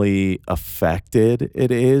emotionally affected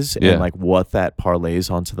it is, Yeah. and like what that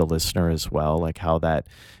parlays onto the listener as well, like how that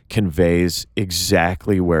conveys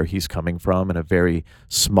exactly where he's coming from in a very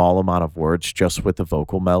small amount of words, just with the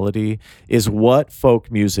vocal melody, is what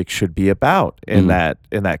folk music should be about in that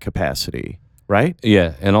capacity, right?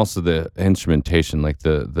 Yeah, and also the instrumentation, like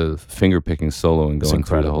the finger picking solo and going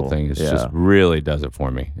through the whole incredible. thing, is Yeah. just really does it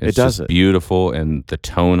for me. It's does just it. beautiful, and the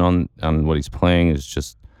tone on what he's playing is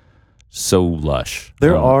just so lush.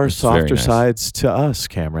 There are It's very softer nice. sides to us,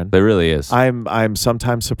 Cameron. There really is. I'm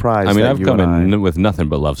sometimes surprised. I mean, that I've you come and in with nothing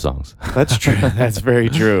but love songs. That's true. That's very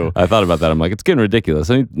true. I thought about that. I'm like, it's getting ridiculous.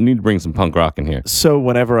 I need to bring some punk rock in here. So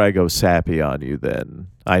whenever I go sappy on you, then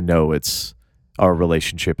I know it's our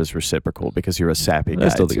relationship is reciprocal, because you're a sappy guy. I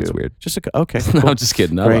still think too. it's weird. Just okay. No, cool. I'm just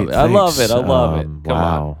kidding. I Great, love it. I love thanks. it. I love it. Come on.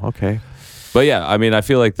 Wow. Okay. But yeah, I mean, I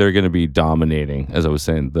feel like they're going to be dominating, as I was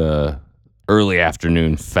saying, the early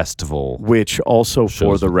afternoon festival. Which also, for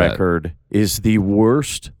Shows the with that. record, is the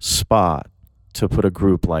worst spot to put a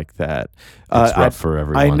group like that. It's rough for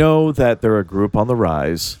everyone. I know that they're a group on the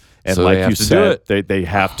rise, and So they like have you to do said, they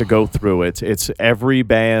have to go through it. It's every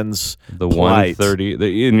band's The plight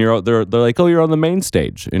 1:30, and they're like, oh, you're on the main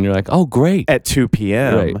stage, and you're like, oh, great. at 2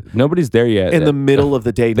 p.m. Right. Nobody's there yet. in the middle of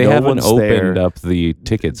the day. They no haven't one's opened there. up the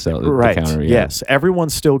ticket sell Right. the counter yet. Yes.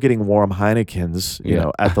 Everyone's still getting warm Heinekens, you Yeah.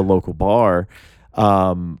 know, at the local bar.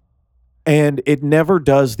 And it never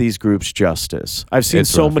does these groups justice. I've seen It's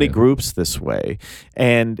so rough, many yeah. groups this way.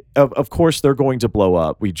 And of course, they're going to blow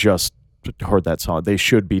up. We just heard that song. They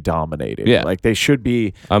should be dominating. Yeah. Like they should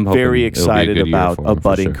be I'm hoping very it'll be a excited good year about for a 'em, for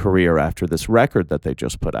budding sure. career after this record that they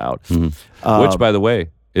just put out. Which, by the way,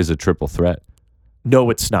 is a triple threat.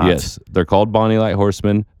 No, it's not. Yes, they're called Bonny Light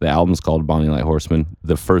Horsemen. The album's called Bonny Light Horsemen.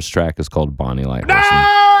 The first track is called Bonny Light Horsemen.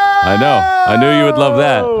 I know. I knew you would love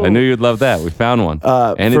that. I knew you'd love that. We found one,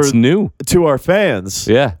 and it's for- new. To our fans,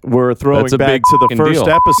 Yeah, we're throwing That's a back big to the fucking first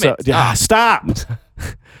deal. episode. Yeah, stop.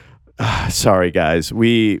 Sorry, guys.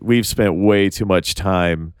 We've spent way too much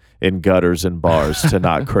time in gutters and bars to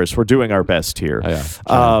not curse. We're doing our best here.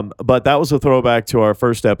 Yeah, But that was a throwback to our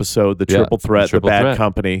first episode, the Yeah, Triple Threat, Triple the Bad Threat.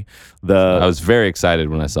 Company. I was very excited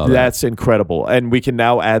when I saw that. That's incredible. And we can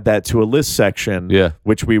now add that to a list section, Yeah.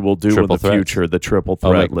 which we will do Triple in the threats. future, the Triple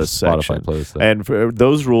I'll Threat make list Spotify section. playlist that. And for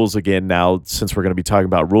those rules, again, now, since we're going to be talking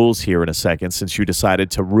about rules here in a second, since you decided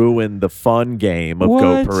to ruin the fun game of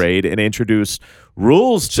Go What? Parade and introduce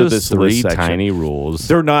rules to Just this three list section. tiny rules.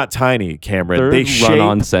 They're not tiny, Cameron. They're They shape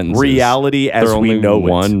run-on sentences. reality as They're we only know it.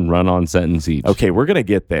 one run-on sentence each. Okay, we're going to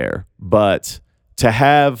get there. But to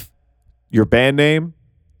have your band name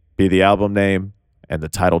be the album name and the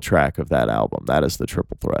title track of that album, that is the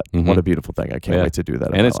triple threat. What a beautiful thing. I can't wait to do that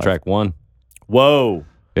in And my it's life. track 1. Whoa.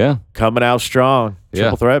 Yeah. Coming out strong.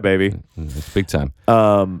 Triple threat, baby. It's big time.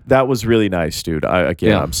 That was really nice, dude.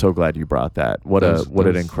 I'm so glad you brought that. What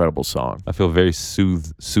an incredible song. I feel very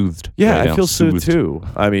soothed. Yeah, right I now. feel soothed too.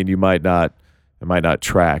 I mean, it might not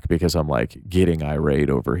track because I'm like getting irate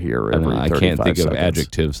over here every 35 I can't think seconds. of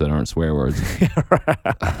adjectives that aren't swear words.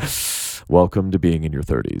 Welcome to being in your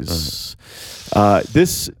 30s.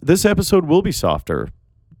 This episode will be softer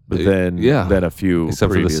than a few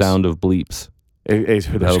Except previous. for the sound of bleeps.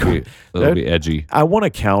 That'll be edgy. I want to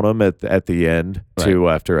count them at the end too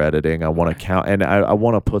after editing. I want to count, and I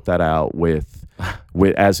want to put that out with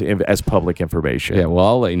as public information. Yeah, well,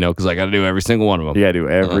 I'll let you know because I got to do every single one of them. Yeah, do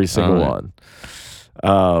every single one.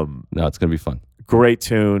 No, it's gonna be fun. Great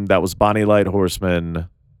tune. That was Bonny Light Horsemen,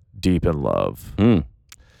 Deep in Love.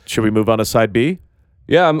 Should we move on to side B?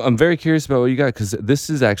 Yeah, I'm very curious about what you got because this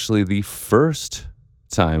is actually the first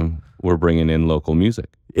time we're bringing in local music.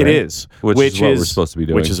 It right? is, which is what we're supposed to be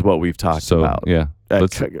doing. Which is what we've talked about. Yeah,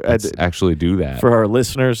 let's actually do that for our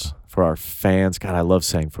listeners, for our fans. God, I love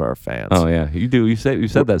saying for our fans. Oh yeah, you do. You said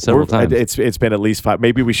that several times. It's been at least 5.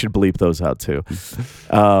 Maybe we should bleep those out too.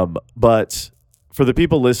 But for the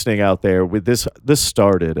people listening out there, with this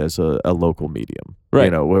started as a local medium, right?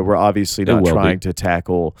 You know, we're obviously not trying to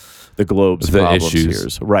tackle the globe's problems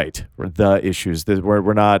issues. here, right? The issues.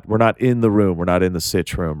 We're not in the room. We're not in the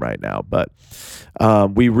sitch room right now, but.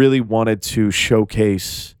 We really wanted to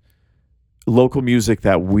showcase local music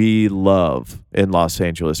that we love in Los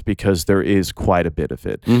Angeles because there is quite a bit of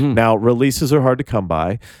it. Now, releases are hard to come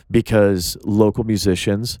by because local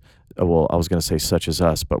musicians, well, I was going to say such as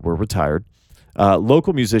us, but we're retired.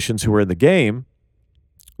 Local musicians who are in the game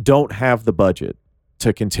don't have the budget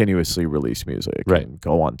to continuously release music and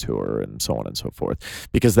go on tour and so on and so forth,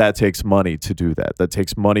 because that takes money to do that. That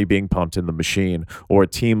takes money being pumped in the machine or a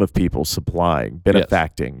team of people supplying,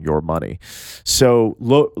 benefacting your money. So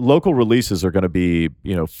local releases are going to be,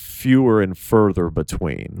 fewer and further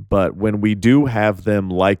between. But when we do have them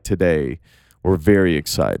like today, we're very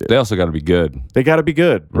excited. They also got to be good. They got to be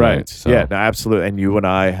good, right? So. Yeah, no, absolutely. And you and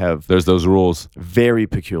I have there's those rules. Very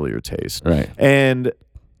peculiar taste, right? And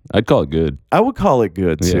I'd call it good. I would call it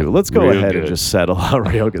good too. Yeah, let's go ahead good. And just settle on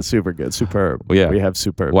real good, super good, superb. Well, yeah, we have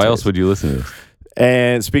superb. Why taste. else would you listen to this?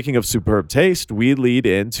 And speaking of superb taste, we lead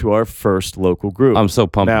into our first local group. I'm so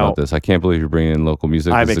pumped about this. I can't believe you're bringing in local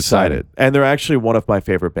music. I'm excited. And they're actually one of my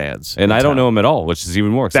favorite bands. And I don't know them at all, which is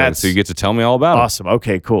even more exciting. So you get to tell me all about it. Awesome.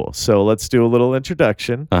 Okay, cool. So let's do a little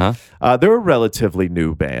introduction. They're a relatively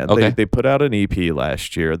new band. Okay. They put out an EP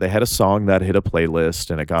last year. They had a song that hit a playlist,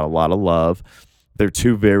 and it got a lot of love. They're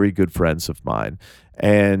two very good friends of mine.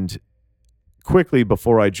 And quickly,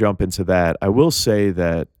 before I jump into that, I will say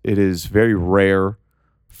that it is very rare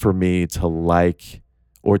for me to like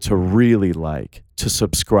or to really like to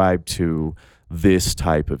subscribe to this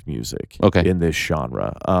type of music in this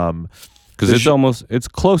genre. Because it's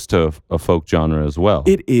close to a folk genre as well.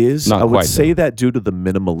 It is. Not I would quite, say that due to the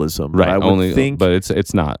minimalism. Right. I would think but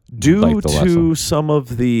it's not. Due like the to some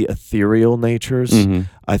of the ethereal natures,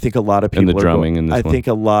 I think a lot of people and the drumming in this one. think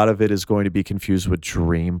a lot of it is going to be confused with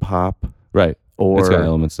dream pop. Right. Or it's got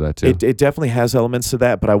elements of that too. It definitely has elements to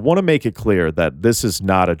that, but I want to make it clear that this is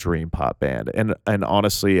not a dream pop band. And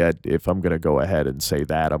honestly, if I'm going to go ahead and say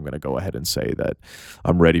that, I'm going to go ahead and say that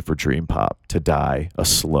I'm ready for dream pop to die a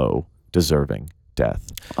slow, deserving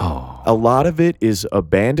death. A lot of it is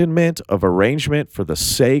abandonment of arrangement for the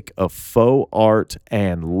sake of faux art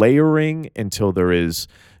and layering until there is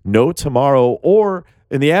no tomorrow, or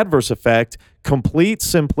in the adverse effect, complete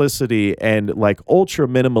simplicity and like ultra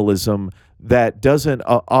minimalism that doesn't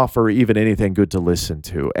offer even anything good to listen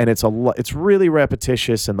to. And it's really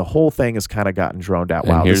repetitious, and the whole thing has kind of gotten droned out.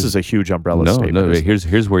 Wow, this is a huge umbrella statement. No,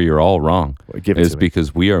 here's where you're all wrong. Give it to me.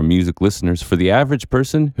 Because we are music listeners. For the average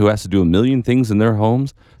person who has to do a million things in their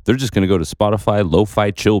homes, they're just going to go to Spotify lo-fi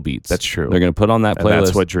chill beats. That's true. They're going to put on that playlist. And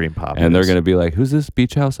that's what dream pop is. And they're going to be like, who's this?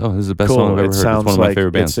 Beach House? Oh, this is the best song I've ever heard. It's one of my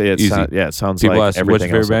favorite bands. It sounds People like ask, everything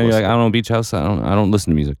what's your favorite band? You're like, I else. don't know, Beach House. I don't listen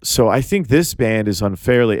to music. So I think this band is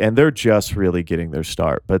unfairly, and they're just really getting their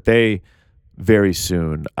start, but they very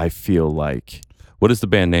soon, I feel like. What is the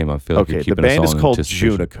band name? I feel like you're keeping the band us all is in called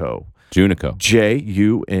anticipation. Junaco. Junaco.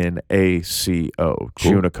 Junaco.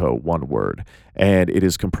 Cool. Junaco, one word. And it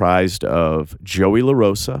is comprised of Joey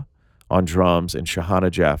LaRosa on drums and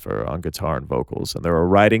Shahana Jaffer on guitar and vocals. And they're a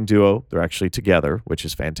writing duo. They're actually together, which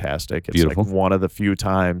is fantastic. It's Beautiful. like one of the few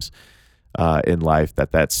times in life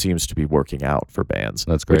that seems to be working out for bands.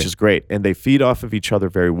 That's great. Which is great. And they feed off of each other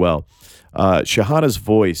very well. Shahana's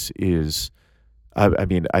voice is, I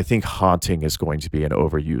mean, I think haunting is going to be an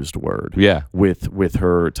overused word. Yeah. With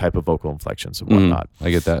her type of vocal inflections and whatnot.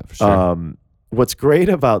 I get that for sure. What's great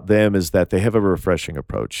about them is that they have a refreshing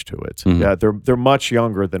approach to it. Yeah, they're much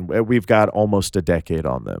younger than we've got, almost a decade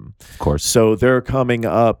on them. Of course. So they're coming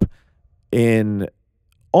up in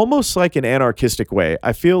almost like an anarchistic way.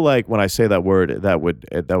 I feel like when I say that word, that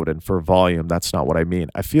would infer volume. That's not what I mean.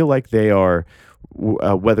 I feel like they are,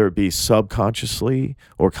 whether it be subconsciously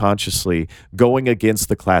or consciously, going against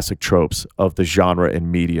the classic tropes of the genre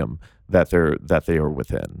and medium that they are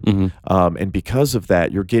within. And because of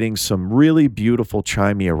that, you're getting some really beautiful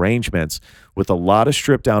chimey arrangements with a lot of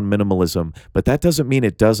stripped down minimalism, but that doesn't mean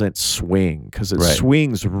it doesn't swing, because it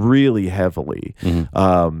swings really heavily.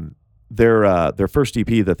 Their first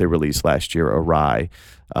EP that they released last year, Awry,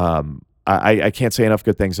 I can't say enough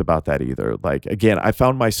good things about that either. Like, again,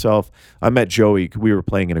 I met Joey, we were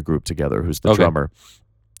playing in a group together, who's the drummer,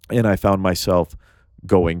 and I found myself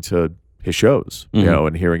going to his shows, you know,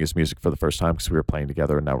 and hearing his music for the first time because we were playing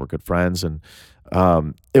together and now we're good friends. And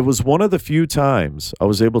it was one of the few times I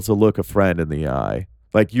was able to look a friend in the eye.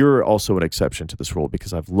 Like, you're also an exception to this rule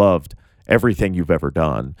because I've loved everything you've ever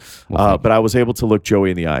done. But I was able to look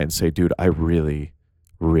Joey in the eye and say, dude, I really,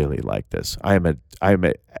 really like this. I am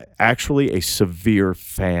actually a severe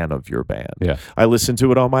fan of your band. Yeah. I listen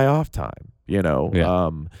to it on my off time, you know.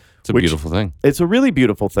 Yeah. It's a beautiful thing. It's a really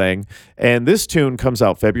beautiful thing. And this tune comes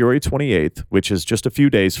out February 28th, which is just a few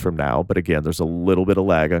days from now. But again, there's a little bit of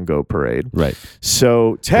lag on Go Parade. Right.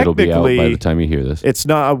 So technically, it'll be out by the time you hear this. It's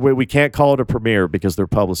not, we can't call it a premiere because their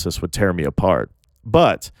publicist would tear me apart.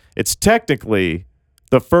 But it's technically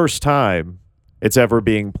the first time it's ever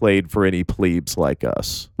being played for any plebes like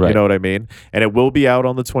us. Right. You know what I mean? And it will be out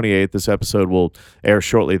on the 28th. This episode will air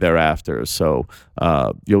shortly thereafter. So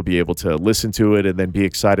you'll be able to listen to it and then be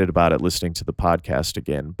excited about it listening to the podcast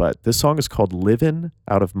again. But this song is called Livin'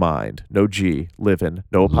 Out of Mind. No G, Livin'.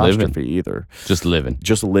 No apostrophe either. Just living.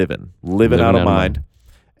 Just living. Living out of mind.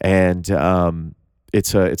 And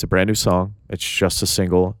it's a brand new song. It's just a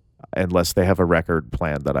single, unless they have a record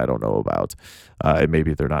plan that I don't know about.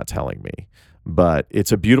 Maybe they're not telling me. But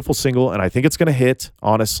it's a beautiful single, and I think it's going to hit,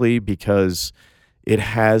 honestly, because it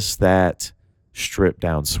has that stripped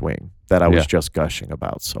down swing that I was just gushing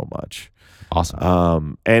about so much.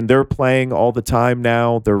 Awesome. And they're playing all the time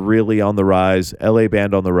now. They're really on the rise. LA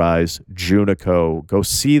band on the rise. Junaco. Go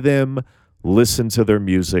see them. Listen to their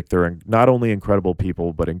music. They're not only incredible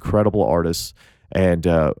people, but incredible artists, and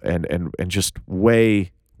just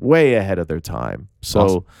way ahead of their time. So.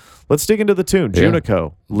 Awesome. Let's dig into the tune.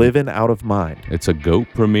 Junaco, Livin' Out of Mind. It's a GOAT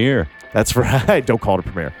premiere. That's right. Don't call it a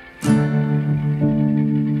premiere.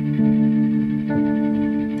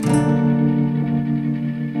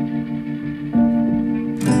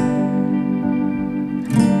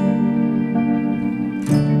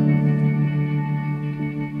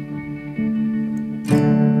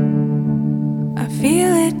 I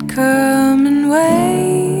feel it come in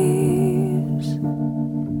waves.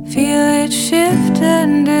 Feel it shift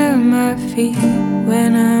under my feet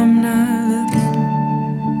when I'm not looking.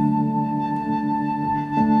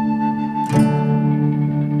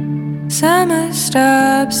 Summer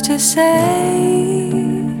stops to say,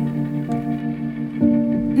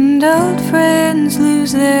 and old friends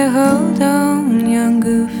lose their hold on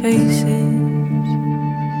younger faces.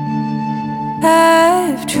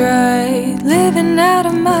 I've tried living out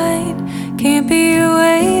of mind. Can't be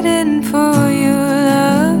waiting for your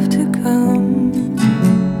love to come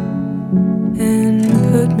and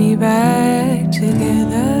put me back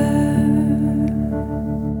together.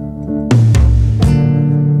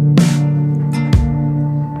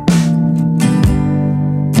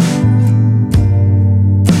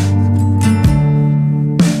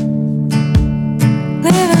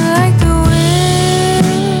 Living like the wind,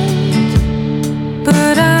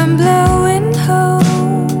 but I'm blowing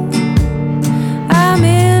home. I'm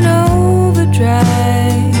in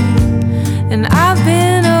overdrive, and I've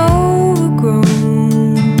been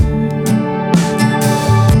overgrown.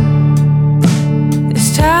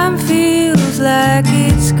 This time feels like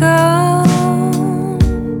it's gone.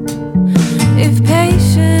 If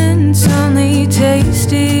patience only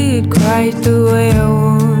tasted quite the way I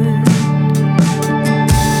want.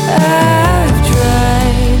 I've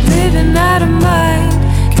tried living out of mind.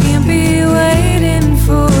 Can't be waiting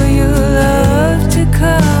for your love to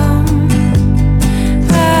come.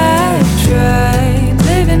 I've tried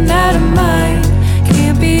living out of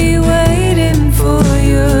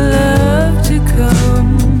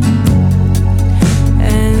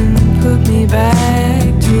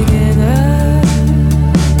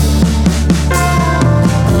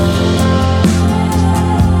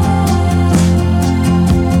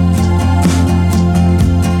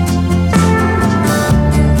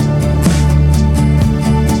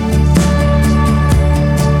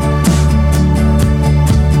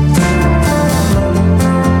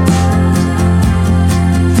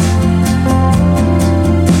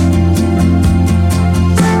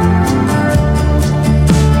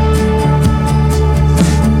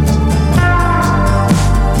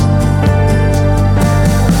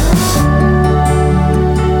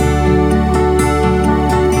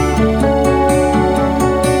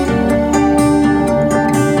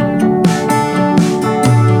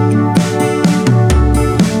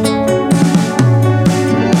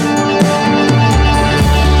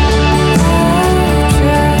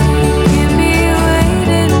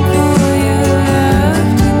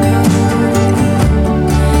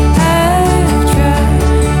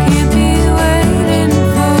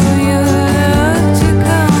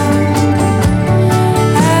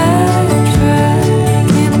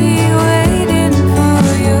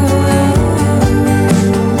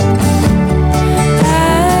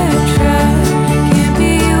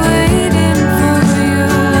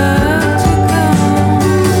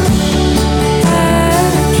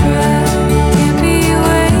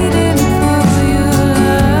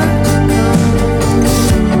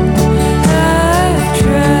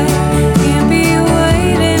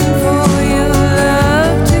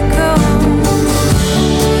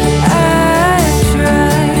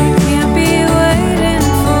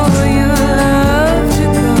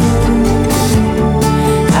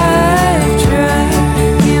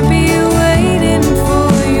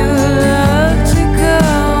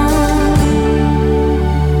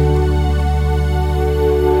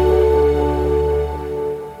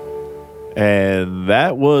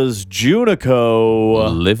That was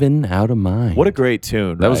Junaco. Livin' Out of Mind. What a great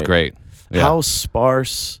tune. That was right? great. Yeah. How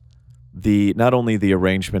sparse not only the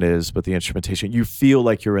arrangement is, but the instrumentation. You feel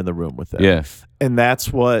like you're in the room with them. Yeah. And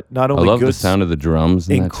that's what not I only love good the sound of the drums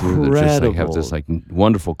and that too. That just like have Incredible. this like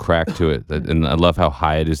wonderful crack to it. And I love how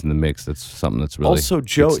high it is in the mix. That's something that's really also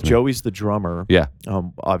gets to me. Joey's the drummer. Yeah.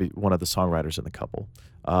 One of the songwriters in the couple.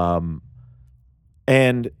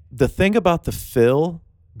 And the thing about the fill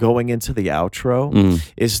going into the outro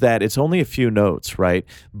is that it's only a few notes, right?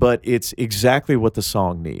 But it's exactly what the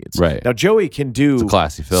song needs. Right. Now, Joey can do It's a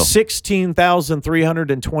classy fill.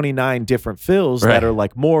 16,329 different fills Right. that are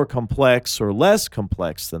like more complex or less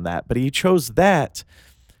complex than that. But he chose that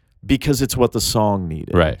because it's what the song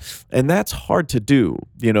needed. Right. And that's hard to do.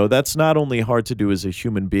 You know, that's not only hard to do as a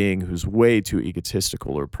human being who's way too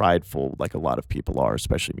egotistical or prideful, like a lot of people are,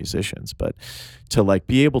 especially musicians, but to like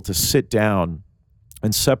be able to sit down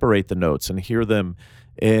and separate the notes and hear them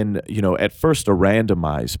in, you know, at first a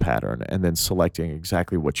randomized pattern and then selecting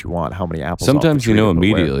exactly what you want, how many apples. Sometimes you know off the tree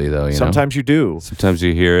to wear. immediately, though. You Sometimes you do. know? Sometimes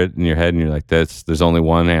you hear it in your head and you're like, there's only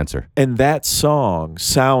one answer. And that song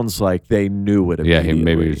sounds like they knew it Yeah, immediately.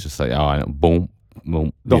 maybe it was just like, oh, I know, boom,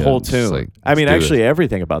 boom. The you know, whole it's just tune. like, I mean, let's do actually, this.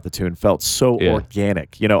 everything about the tune felt so Yeah.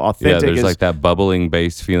 organic. You know, Yeah, authentic. there's is, like that bubbling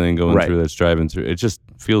bass feeling going Right. through that's driving through. It just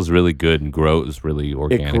feels really good and grows really it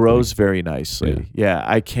organically. grows very nicely. Yeah,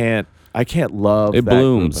 I can't love It that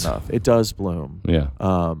group blooms. enough. It does bloom. Yeah.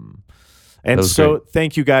 And was so great.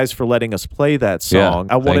 thank you guys for letting us play that Yeah, song.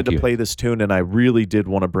 I wanted thank to you. play this tune, and I really did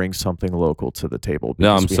want to bring something local to the table.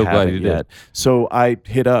 No, because I'm we so glad haven't you did. yet. So I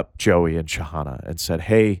hit up Joey and Shahana and said,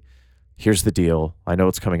 hey, here's the deal. I know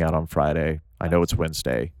it's coming out on Friday. I know it's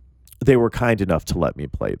Wednesday. They were kind enough to let me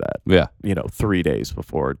play that, Yeah. you know, 2 days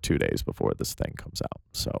before this thing comes out.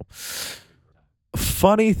 So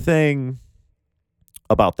funny thing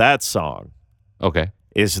about that song Okay.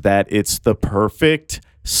 is that it's the perfect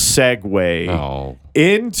segue Oh.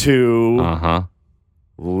 into Uh-huh.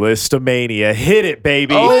 Listomania. Hit it,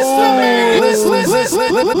 baby.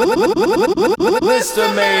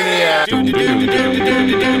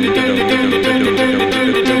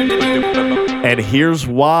 And here's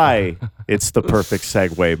why it's the perfect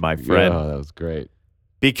segue, my friend. Yeah, that was great.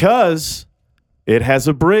 Because it has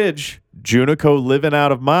a bridge. Junaco Living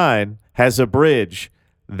Out of Mine has a bridge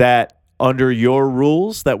that, under your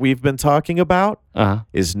rules that we've been talking about, Uh-huh.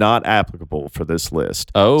 is not applicable for this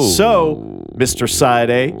list. Oh. So, Mr. Side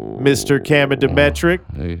A, Mr. Cameron Demetric,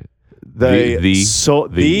 The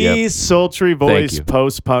sultry voice you.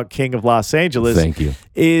 post-punk king of Los Angeles, Thank you.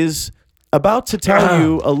 is about to tell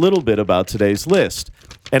you a little bit about today's list.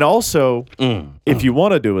 And also, if you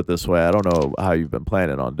want to do it this way, I don't know how you've been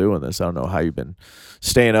planning on doing this. I don't know how you've been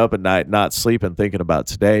staying up at night, not sleeping, thinking about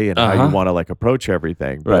today and how you want to like approach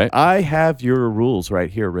everything. But Right. I have your rules right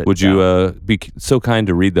here written Would down. you be so kind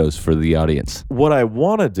to read those for the audience? What I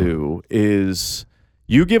want to do is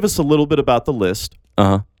you give us a little bit about the list,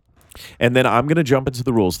 Uh-huh. and then I'm going to jump into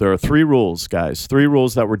the rules. There are 3 rules, guys. 3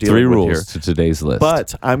 rules that we're dealing Three with rules here. to today's list.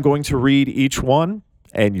 But I'm going to read each one,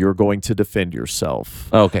 and you're going to defend yourself.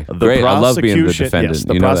 Okay, great. I love being the defendant. Yes,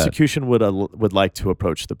 the You know that. prosecution would like to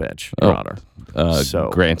approach the bench, Your Honor. So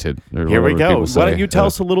granted. or here we whatever go. people Why say. don't you tell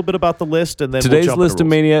us a little bit about the list, and then Today's we'll jump into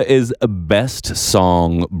rules. Listomania is best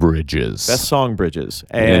song bridges. Best song bridges,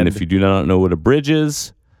 and if you do not know what a bridge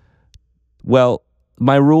is, well,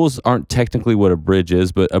 my rules aren't technically what a bridge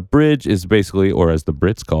is, but a bridge is basically, or as the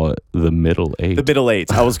Brits call it, the middle eight. the middle eight.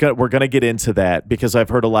 We're gonna get into that because I've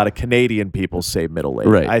heard a lot of Canadian people say middle eight.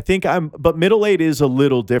 Right. I think but middle eight is a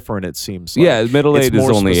little different. It seems. Like. Yeah, middle It's eight is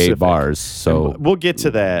more only specific. 8 bars, so We'll get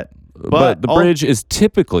to that. but the bridge is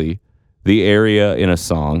typically the area in a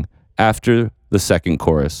song after the second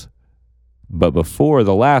chorus, but before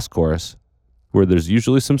the last chorus, where there's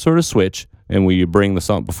usually some sort of switch, and when you bring the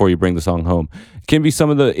song before you bring the song home, it can be some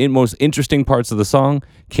of the most interesting parts of the song.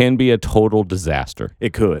 Can be a total disaster.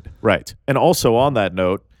 It could, right. And also on that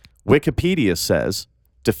note, Wikipedia says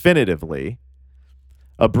definitively,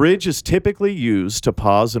 a bridge is typically used to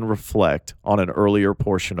pause and reflect on an earlier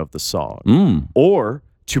portion of the song, or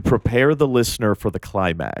to prepare the listener for the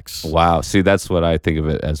climax. Wow. See, that's what I think of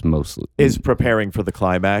it as mostly. Is preparing for the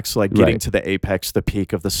climax, like getting Right. to the apex, the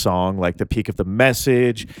peak of the song, like the peak of the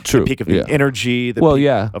message, True, the peak of the yeah. energy, the Well, peak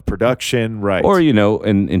yeah. of production, right? Or,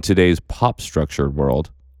 in today's pop structured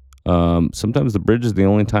world, sometimes the bridge is the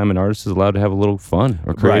only time an artist is allowed to have a little fun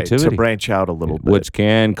or creativity. Right, to branch out a little bit. Which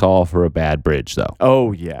can call for a bad bridge, though.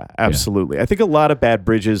 Oh, yeah, absolutely. I think a lot of bad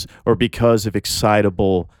bridges are because of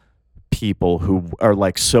excitable people who are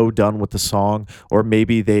like so done with the song, or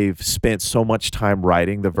maybe they've spent so much time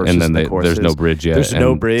writing the verses And then and the choruses. there's no bridge yet. There's and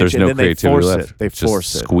no bridge, There's and no then they creativity force left. it. They Just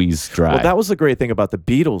force it. squeeze dry. Well, that was the great thing about the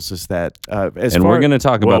Beatles is that And we're gonna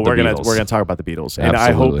talk about the Beatles. We're going to talk about the Beatles, and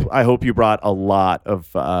Absolutely. I hope you brought a lot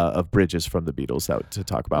of bridges from the Beatles to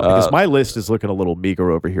talk about, because my list is looking a little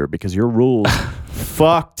meager over here because your rules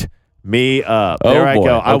fucked me up. Oh, there I boy.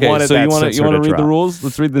 go. I Okay, wanted so that you want censor to read drop. the rules?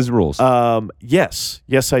 Let's read these rules. Yes,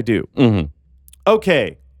 I do. Mm-hmm.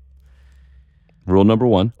 Okay. Rule number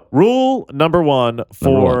 1. Rule number 1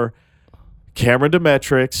 for Cameron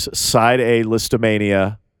Demetrix, Side A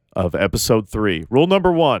Listomania of Episode 3. Rule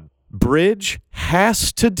number 1: bridge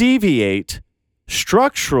has to deviate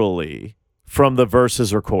structurally from the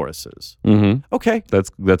verses or choruses. Mm-hmm. Okay.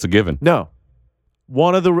 That's a given. No.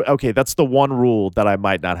 That's the one rule that I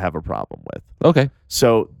might not have a problem with. Okay.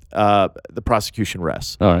 So the prosecution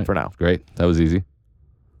rests All right. for now. Great. That was easy.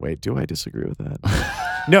 Wait, do I disagree with that?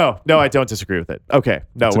 No, I don't disagree with it. Okay.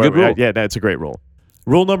 No, It's a good rule. Yeah, no, it's a great rule.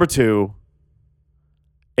 Rule number 2: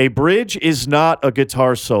 a bridge is not a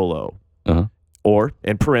guitar solo, Uh-huh. or,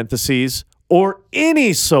 in parentheses, or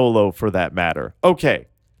any solo for that matter. Okay.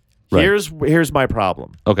 Right. Here's my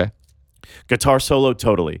problem. Okay. Guitar solo,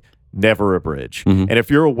 totally. Never a bridge. Mhm. And if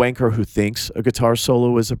you're a wanker who thinks a guitar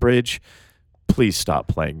solo is a bridge, please stop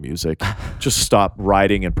playing music. Just stop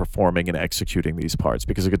writing and performing and executing these parts,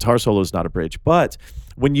 because a guitar solo is not a bridge. But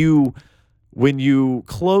when you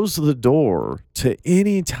close the door to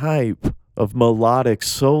any type of melodic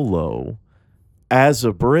solo as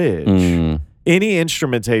a bridge, any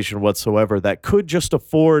instrumentation whatsoever that could just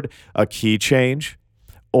afford a key change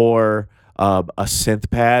or a synth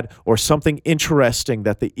pad or something interesting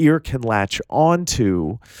that the ear can latch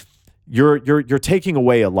onto, you're taking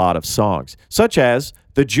away a lot of songs, such as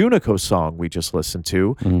the Junaco song we just listened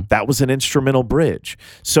to. That was an instrumental bridge.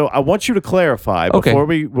 So I want you to clarify before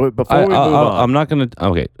we move on. I'm not going to.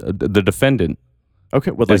 Okay. The defendant Okay,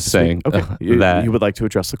 would like is to saying speak. Okay, that you would like to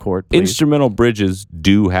address the court, please. instrumental bridges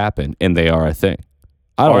do happen, and they are a thing.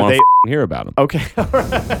 I don't Are want they- to hear about them. Okay.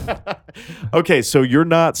 Okay, so you're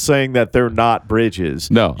not saying that they're not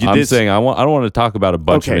bridges. No, I'm saying I don't want to talk about a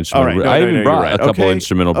bunch of Okay, instrumental. all right. No, I no, even no, brought you're right. a couple Okay,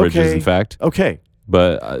 instrumental bridges, okay. in fact, Okay.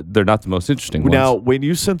 but they're not the most interesting ones. Now, when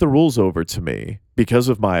you sent the rules over to me because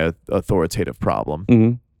of my authoritative problem,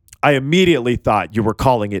 Mhm. I immediately thought you were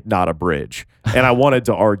calling it not a bridge, and I wanted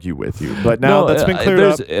to argue with you. But now that's been cleared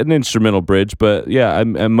there's up. an instrumental bridge, but yeah,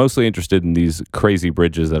 I'm mostly interested in these crazy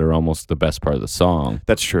bridges that are almost the best part of the song.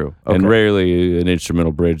 That's true. And Okay. rarely an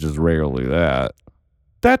instrumental bridge is rarely that.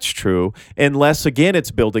 That's true. Unless, again,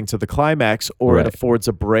 it's building to the climax or Right. it affords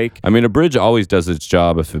a break. I mean, a bridge always does its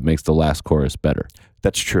job if it makes the last chorus better.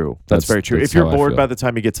 That's true. That's very true. that's If you're how I bored feel. by the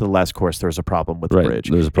time you get to the last chorus, there's a problem with Right. the bridge.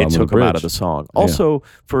 There's a problem It with took the them out of bridge. the song. Also,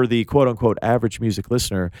 for the quote-unquote average music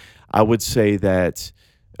listener, I would say that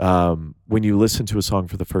when you listen to a song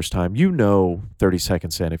for the first time, 30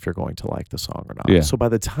 seconds in if you're going to like the song or not. Yeah. So by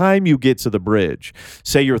the time you get to the bridge,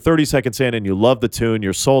 say you're 30 seconds in and you love the tune,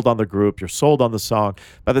 you're sold on the group, you're sold on the song.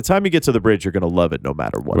 By the time you get to the bridge, you're going to love it no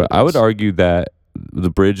matter what. But it I would is. argue that the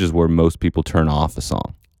bridge is where most people turn off a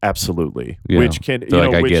song. Absolutely. You Which know? can, They're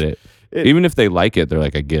like, I which, get it. Even if they like it, they're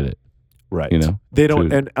like, I get it. Right. You know? They don't,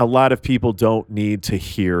 To- and a lot of people don't need to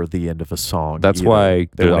hear the end of a song. That's either. why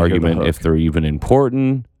They the wanna hear argument, hook. if they're even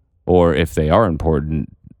important or if they are important,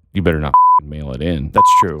 you better not mail it in. That's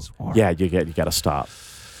true. hard. Yeah, you got to stop.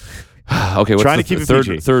 Okay, what's Trying the to keep it third,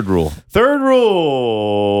 PG. third rule? Third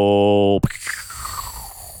rule.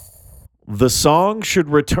 The song should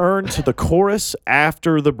return to the chorus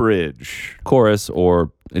after the bridge. Chorus,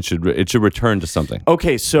 or it should return to something.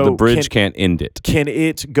 Okay, so The bridge can't end it. can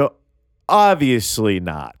it go? Obviously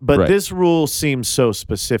not. But Right. this rule seems so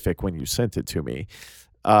specific when you sent it to me.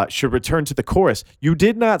 Should return to the chorus. You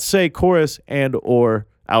did not say chorus and or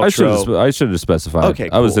outro. I should have specified. Okay,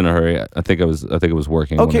 I was cool. in a hurry. I think I was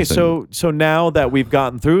working. when I Okay, sent so now that we've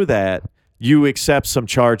gotten through that, you accept some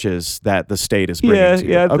charges that the state is bringing to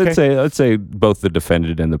you. yeah. Okay. Let's say both the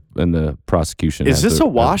defendant and the prosecution. Is have this to- a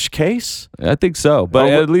wash case? I think so,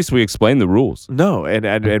 but Oh, at least we explained the rules. No,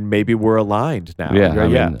 and maybe we're aligned now. Yeah, I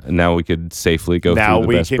yeah. mean, now we could safely go Now through the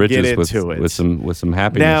we best can bridges get into with, it. with some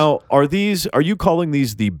happiness. Now, are you calling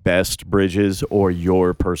these the best bridges or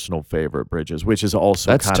your personal favorite bridges, which is also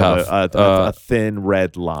That's kind tough. of a thin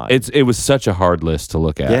red line? it was such a hard list to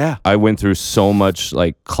look at. Yeah. I went through so much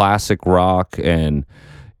like classic rock and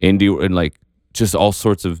indie and like just all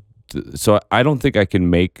sorts of. So I don't think I can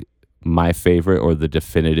make my favorite or the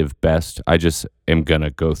definitive best. I just am gonna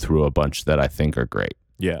go through a bunch that I think are great.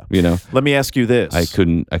 yeah. You know, Let me ask you this. I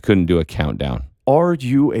couldn't do a countdown. Are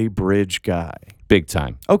you a bridge guy? big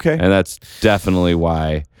time. Okay. And that's definitely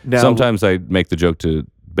why. Now- Sometimes I make the joke to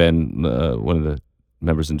Ben, one of the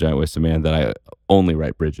members in Giant Waste of Man, that I only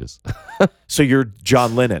write bridges. So you're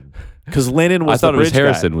John Lennon. Because Lennon was I thought the it was bridge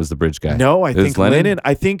Harrison guy. was the bridge guy. No, I It was think Lennon.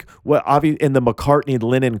 I think in the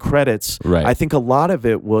McCartney-Lennon credits, Right. I think a lot of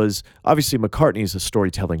it was obviously McCartney's a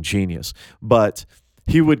storytelling genius, but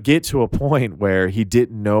he would get to a point where he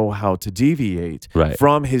didn't know how to deviate Right.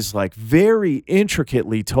 from his like very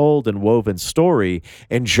intricately told and woven story,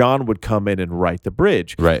 and John would come in and write the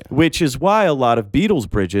bridge. Right. Which is why a lot of Beatles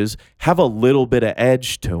bridges have a little bit of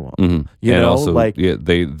edge to them. Mhm. You and know, also, like yeah,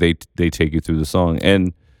 they take you through the song,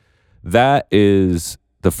 and that is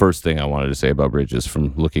the first thing I wanted to say about bridges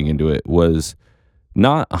from looking into it was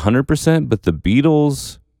not 100%, but the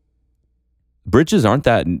Beatles bridges aren't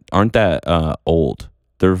that old.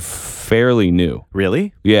 They're fairly new.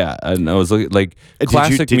 really. Yeah, and I was looking like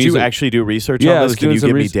classic Did music. you actually do research Yeah, I on was this? Can doing you some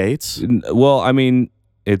give me research. dates? Well, I mean,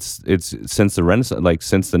 it's since the Renaissance, like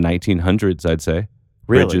since the 1900s, I'd say.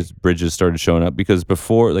 Really? Bridges started showing up because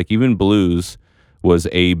before, like even blues was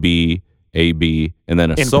A B, and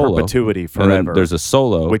then a In solo. perpetuity And forever. then there's a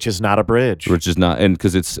solo, which is not a bridge. which is not, and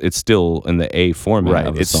because it's still in the A format, Right,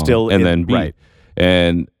 of the it's song, still and in- then B, right.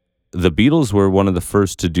 and the Beatles were one of the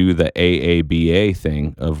first to do the AABA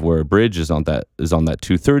thing of where a bridge is on that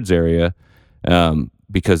 2/3 area,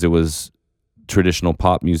 because it was traditional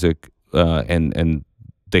pop music, and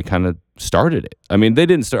they kind of started it. I mean, they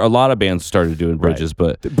didn't start. A lot of bands started doing bridges,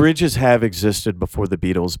 but The bridges have existed before the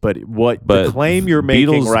Beatles, but but the claim you're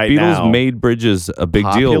making Beatles now, made bridges a big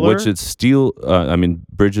deal, popular? which it's still. I mean,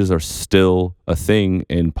 bridges are still a thing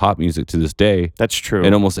in pop music to this day. that's true.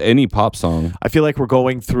 In almost any pop song, I feel like we're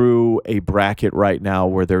going through a bracket right now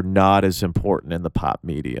where they're not as important in the pop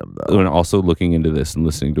medium, though. and also looking into this and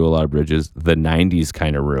listening to a lot of bridges, the '90s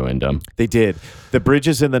kind of ruined them. They did. The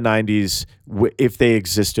bridges in the 90s, if they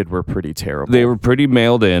existed, were pretty terrible. They were pretty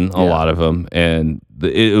mailed in, a Yeah. lot of them, and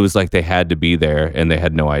it was like they had to be there, and they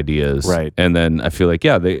had no ideas. Right. And then I feel like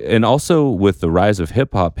and also with the rise of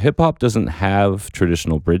hip hop doesn't have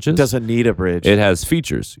traditional bridges. Doesn't need a bridge, It has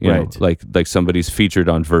features, you know, Right. like somebody's featured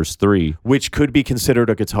on verse 3. which could be considered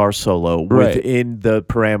a guitar solo Right. within the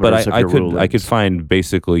parameters But of I your could rulings. find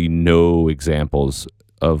basically no examples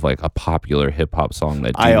of like a popular hip hop song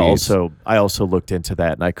that I deviates also looked into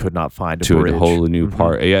that and I could not find a to bridge. a whole new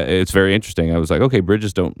part. Yeah, it's very interesting. I was like, okay,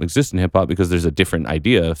 bridges don't exist in hip hop because there's a different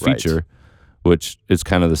idea, a feature, which is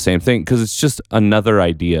kind of the same thing because it's just another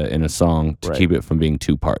idea in a song to Right. keep it from being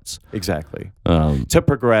two parts. Exactly. Um, To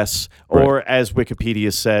progress, Right. or as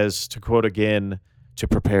Wikipedia says, to quote again, to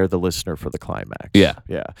prepare the listener for the climax. Yeah.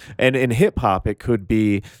 Yeah. And in hip hop, it could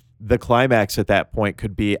be the climax at that point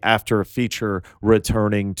could be after a feature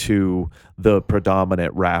returning to the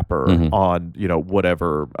predominant rapper Mm-hmm. on,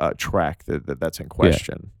 whatever track that's in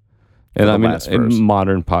question. and the I mean, last in verse.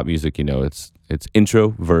 modern pop music, it's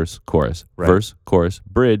intro, verse, chorus, Right. verse, chorus,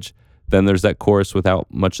 bridge. Then there's that chorus without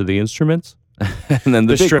much of the instruments, and then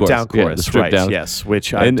the big stripped down Yeah, chorus, the stripped right? down. Yes,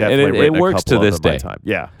 which I And definitely it written a works to couple of this in my day. time.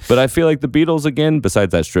 Yeah. But I feel like the Beatles, again,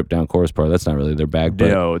 besides that stripped down chorus part, that's not really their bag. But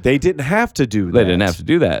No, they didn't have to do that. they didn't have to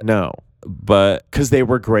do that. No. But Because they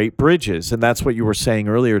were great bridges, and that's what you were saying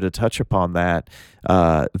earlier. To touch upon that,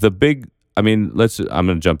 the big, I mean, I'm going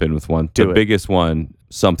to jump in with one. Do The it. biggest one,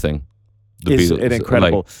 something. The is Beatles, an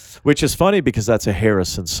incredible, which is funny because that's a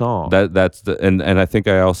Harrison song. That's the and I think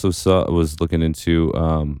I also was looking into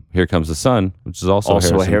Here Comes the Sun, which is also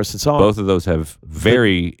a Harrison song. Both of those have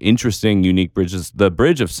very interesting, unique bridges. The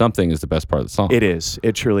bridge of Something is the best part of the song. It is.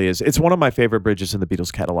 It truly is. It's one of my favorite bridges in the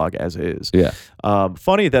Beatles catalog, as is. Yeah.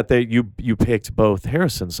 Funny that you picked both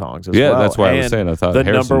Harrison songs as Yeah, well. that's why I was And saying I thought the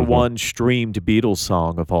Harrison number was one streamed Beatles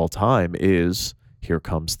song of all time is "Here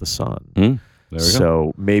Comes the Sun." There we go.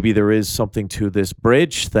 So maybe there is something to this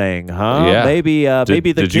bridge thing, huh? Yeah. Maybe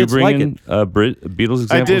maybe the did you kids bring like in it. Beatles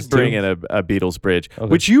examples? I did bring too? in a Beatles bridge, Okay.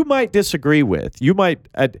 which you might disagree with. You might.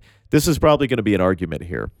 This is probably going to be an argument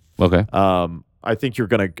here. Okay. I think you're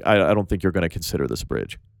gonna. I don't think you're gonna consider this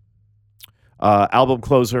bridge. Album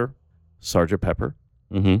closer, Sgt. Pepper,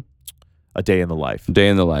 Mm-hmm. A Day in the Life. Day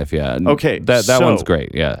in the Life. Yeah. Okay, That so- one's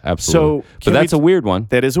great. Yeah. Absolutely. So, but can we that's a weird one.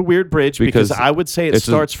 That is a weird bridge because Because I would say it it's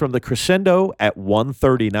a- starts from the crescendo at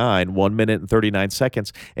 1:39, 1 minute and 39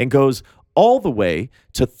 seconds, and goes all the way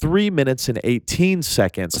to 3 minutes and 18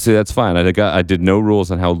 seconds. See, that's fine. I did no rules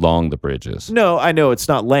on how long the bridge is. No, I know it's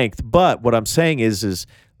not length, but what I'm saying is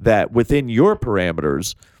that within your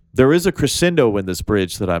parameters, there is a crescendo in this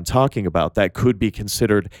bridge that I'm talking about that could be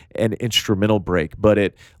considered an instrumental break, but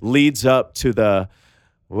it leads up to the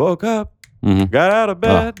woke up, Mm-hmm. got out of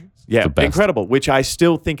bed. Yeah, the best. incredible, which I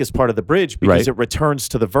still think is part of the bridge because Right. it returns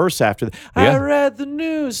to the verse after I Yeah. read the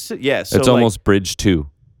news. Yeah, so It's almost bridge 2,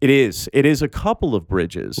 it is. It is a couple of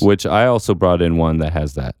bridges. which I also brought in one that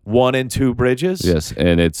has that. 1 and 2 bridges. Yes,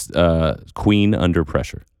 and it's Queen Under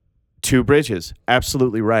Pressure. 2 bridges.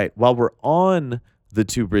 Absolutely right. While we're on the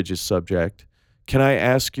 2 bridges subject, can I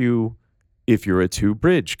ask you if you're a 2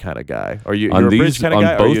 bridge kind of guy? Are you're a bridge kind of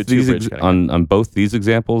guy or are you a 2 bridge kind of guy? On both these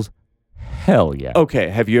examples, hell yeah. Okay,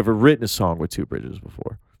 have you ever written a song with 2 bridges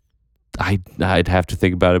before? I'd have to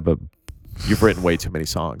think about it, but You've written way too many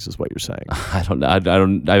songs is what you're saying. I don't know.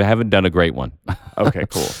 I haven't done a great one. Okay,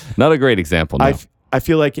 cool. Not a great example. No. I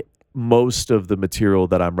feel like most of the material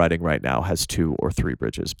that I'm writing right now has 2 or 3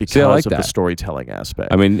 bridges because I like of the that. storytelling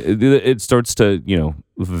aspect. I mean, it starts to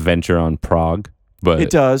venture on prog, but it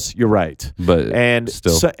does. You're right. But And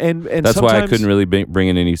still, and that's why I sometimes- couldn't really bring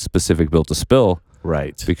in any specific built to spill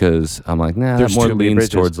Right. because I'm like, nah, There's that more too many leans bridges.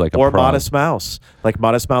 towards like a or prog. Modest Mouse. Like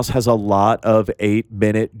Modest Mouse has a lot of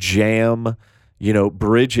 8-minute jam,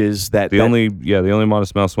 bridges that The only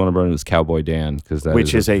Modest Mouse one I brought in is Cowboy Dan because that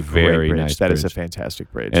which is a very great bridge. nice That is a bridge.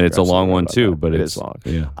 fantastic bridge. And it's You're a long absolutely one right too, about that. but it it's is long.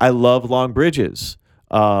 Yeah, I love long bridges.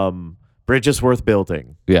 Bridges worth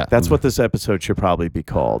building. yeah. That's what this episode should probably be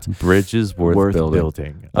called. Bridges worth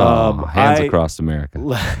building. Hands across America.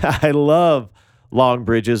 I love long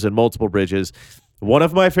bridges and multiple bridges. One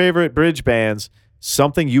of my favorite bridge bands,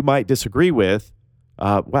 something you might disagree with.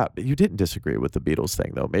 Wow, you didn't disagree with the Beatles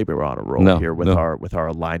thing though. Maybe we're on a roll here with our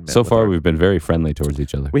alignment. So with far, our- we've been very friendly towards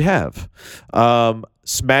each other. we have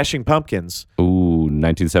Smashing Pumpkins. Ooh,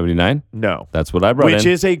 1979. No. That's what I brought Which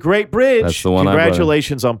in. is a great bridge. That's the one I brought in.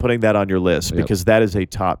 Congratulations on putting that on your list Yep. because that is a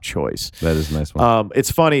top choice. That is a nice one.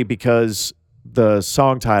 It's funny because the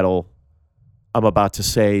song title I'm about to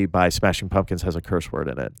say by Smashing Pumpkins has a curse word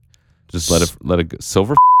in it. Just let it go.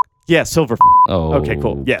 Silver. Yeah, Silver. Oh, Okay,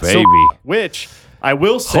 cool. Yeah, baby. Silver, which I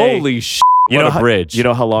will say. Holy shit! you What know a how- bridge. You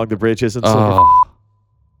know how long the bridge is in Silver? Oh,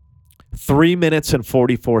 3 minutes and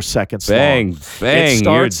 44 seconds bang, long. bang!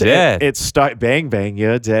 You're dead. Bang, bang,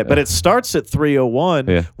 you're dead. But it starts at 3:01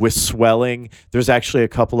 Yeah. with swelling. There's actually a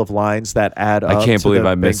couple of lines that add up. I can't to believe the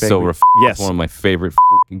I missed bang, bang. Silver. Yes. It's one of my favorite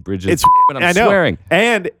bridges. It's and I'm I know. swearing.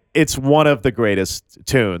 And it's one of the greatest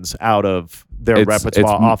tunes out of their It's-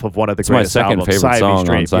 repertoire it's- off of one of the it's my greatest second albums, favorite Siamese song on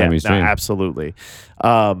Dream. Siamese Yeah, no, Dream. absolutely.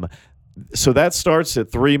 So that starts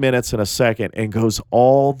at 3 minutes and a second and goes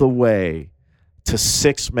all the way to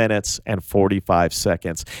 6 minutes and 45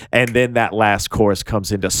 seconds. And then that last chorus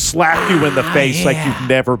comes in to slap you in the face like you've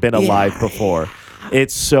never been alive before.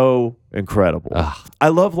 It's so incredible. I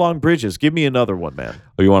love long bridges. Give me another one, man.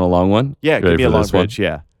 Oh, you want a long one? Yeah, You give ready me a for long this one? bridge.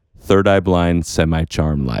 Yeah. Third Eye Blind, Semi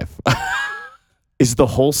Charm Life. Is the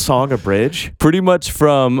whole song a bridge? Pretty much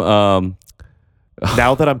from.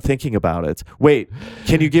 Now that I'm thinking about it. Wait,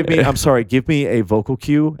 can you give me, I'm sorry, give me a vocal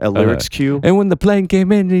cue, a lyrics cue? And when the plane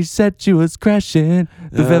came in, he said you was crashing.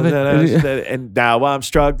 The velvet. And now I'm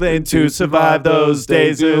struggling to survive those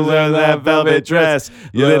days who wear that velvet dress.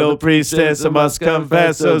 Little priestess, I must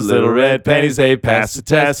confess, those little red panties, they pass the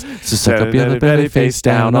test. So suck up your belly face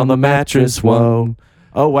down on the mattress. Whoa.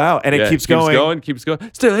 Oh, wow. And it keeps going. Keeps going.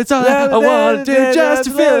 Still, it's all I want to do just to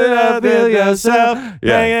feel it up, feel yourself.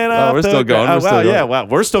 Hanging off we're still the- going. Oh, We're still wow, going. yeah, wow.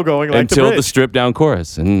 We're still going like Until the the bridge. stripped down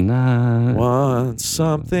chorus. And Want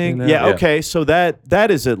something. Yeah. Yeah, Yeah. okay. So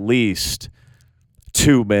that is at least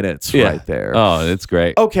 2 minutes right there. Oh, it's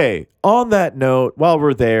great. Okay, on that note, while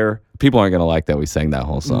we're there, People aren't going to like that we sang that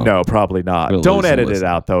whole song. no, probably not. We'll Don't lose some edit it listen.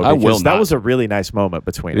 out though. I will because that not. was a really nice moment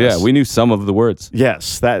between Yeah, us. we knew some of the words.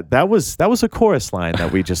 Yes, that was a chorus line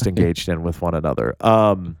that we just engaged in with one another.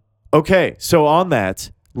 Okay, so on that,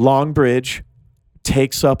 Long Bridge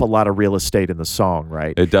takes up a lot of real estate in the song,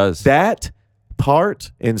 right? It does. That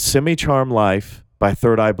part in Semi Charm Life by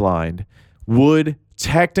Third Eye Blind would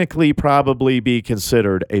technically probably be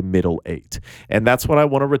considered a middle 8. And that's what I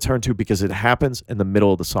want to return to because it happens in the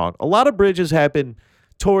middle of the song. A lot of bridges happen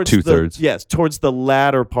towards Two-thirds. towards the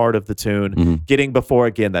latter part of the tune, getting before,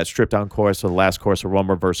 again, that stripped down chorus or the last chorus or one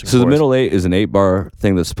more verse. So the middle 8 is an 8-bar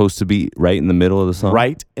thing that's supposed to be right in the middle of the song?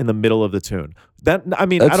 right in the middle of the tune. That I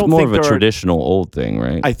mean, That's I don't more think of a there are, traditional old thing,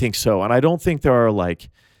 right? I think so, and I don't think there are like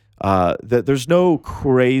there's no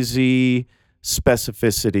crazy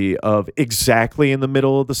specificity of exactly in the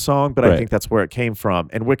middle of the song, but I Right. think that's where it came from.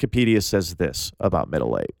 And Wikipedia says this about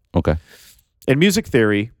middle 8. Okay. In music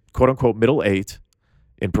theory, quote unquote, middle 8,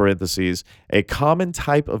 in parentheses, a common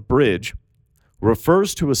type of bridge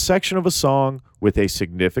refers to a section of a song with a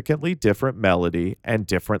significantly different melody and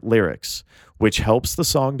different lyrics, which helps the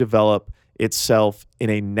song develop itself in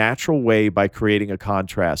a natural way by creating a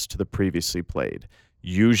contrast to the previously played.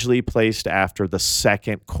 usually placed after the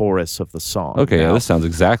second chorus of the song. Okay, Now, yeah, this sounds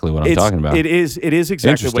exactly what I'm talking about. It is exactly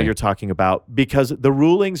what Interesting. you're talking about, because the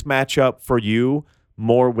rulings match up for you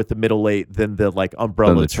more with the middle eight than the like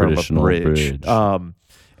umbrella term of traditional bridge. bridge.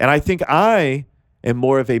 And I think I am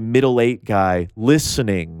more of a middle eight guy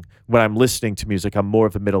listening. When I'm listening to music, I'm more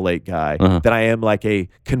of a middle eight guy than I am like a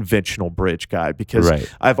conventional bridge guy, because Right.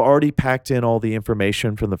 I've already packed in all the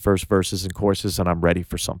information from the first verses and choruses, and I'm ready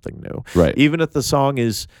for something new. Right. Even if the song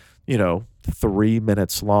is, 3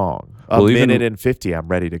 minutes long, Well, a even- minute and 50, I'm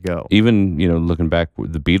ready to go. Even, looking back,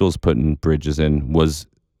 the Beatles putting bridges in was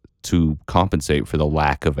to compensate for the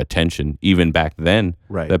lack of attention, even back then,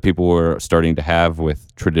 Right. that people were starting to have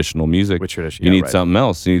with traditional music. With tradition, you yeah, need right. something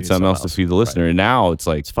else. You need something something else to else. feed the listener. And now it's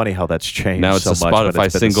like, It's funny how that's changed. now it's so a much, but Spotify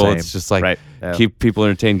it's been the single. same. It's just like, Right. Yeah. keep people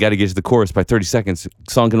entertained. Got to get to the chorus by 30 seconds.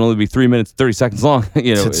 Song can only be 3 minutes, 30 seconds long.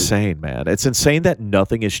 It's insane, man. It's insane that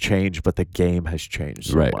nothing has changed, but the game has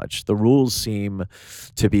changed so Right. much. The rules seem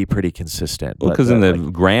to be pretty consistent. Well, but, because in the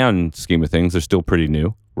like, grand scheme of things, they're still pretty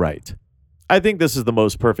new. right. I think this is the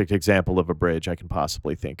most perfect example of a bridge I can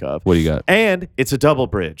possibly think of. What do you got? And it's a double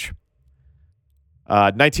bridge.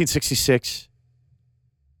 1966,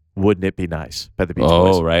 Wouldn't It Be Nice by the Beach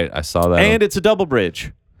Boys. Oh, right. I saw that. And it's a double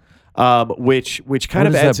bridge, which kind Where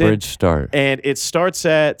of does adds that in. bridge start? And it starts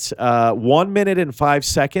at 1 minute and 5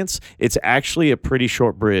 seconds. It's actually a pretty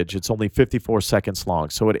short bridge. It's only 54 seconds long.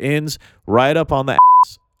 So it ends right up on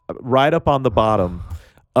the bottom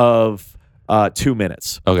of 2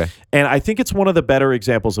 minutes. Okay. And I think it's one of the better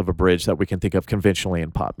examples of a bridge that we can think of conventionally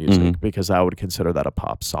in pop music, Mm-hmm. because I would consider that a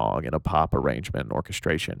pop song and a pop arrangement and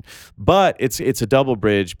orchestration. But it's a double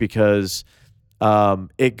bridge because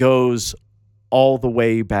it goes all the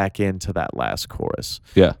way back into that last chorus.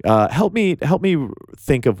 Yeah. Help me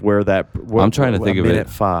think of where that. I'm trying to think of it. Minute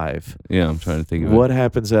 5. Yeah, I'm trying to think of What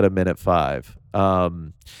happens at a minute 5?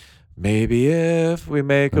 Maybe if we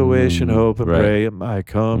make a wish and hope and right. pray, it might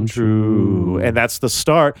come true. And that's the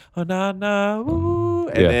start. Oh, na, na, ooh.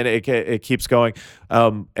 And Yeah. then it keeps going.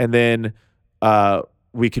 And then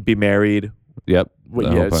we could be married. it. Yep. The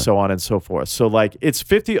whole Yeah, part. so on and so forth. So like it's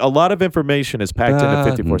 50. A lot of information is packed into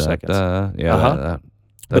 54 Da, seconds. da. Yeah, Uh-huh. that- But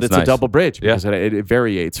that's it's nice. a double bridge Yeah. because it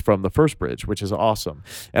variates from the first bridge, which is awesome.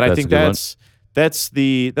 And I That's think a good one. that's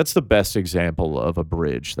the best example of a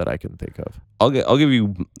bridge that I can think of. I'll give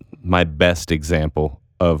you my best example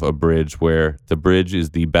of a bridge where the bridge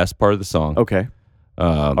is the best part of the song. Okay,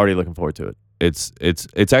 Um, already looking forward to it.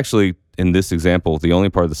 it's actually in this example the only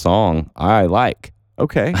part of the song I like,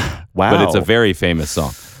 Okay, wow. but it's a very famous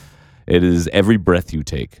song. It is "Every Breath You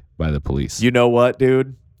Take" by the Police. You know what,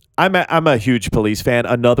 dude? I'm a huge Police fan.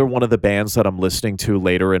 Another one of the bands that I'm listening to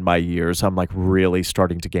later in my years. I'm like really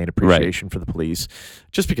starting to gain appreciation for the Police,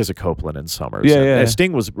 just because of Copeland and Summers. Yeah, and, yeah. and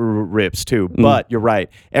Sting was rips too. But you're right.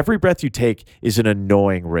 Every Breath You Take is an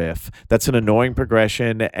annoying riff. That's an annoying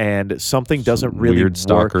progression, and something doesn't really weird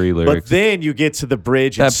work. stalkery But lyrics. then you get to the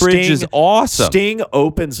bridge. And That bridge is awesome. Sting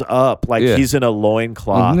opens up like Yeah. he's in a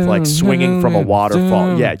loincloth, like swinging from a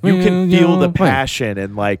waterfall. Yeah, you can feel the passion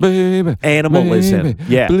and like Baby, animalism. baby,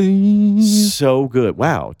 Yeah. please. So good.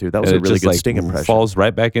 Wow, dude, that was And a it really just, good like, Sting impression. Falls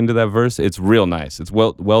right back into that verse. It's real nice. It's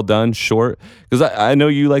well done, short. Because I know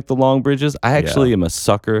you like the long bridges. I actually am a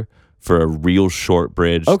sucker for a real short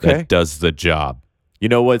bridge Okay. that does the job. You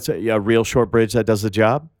know what's a real short bridge that does the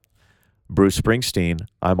job? Bruce Springsteen,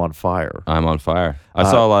 I'm on Fire. I'm on fire. I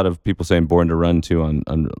saw a lot of people saying "Born to Run" too on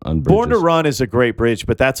bridges. Born to Run is a great bridge,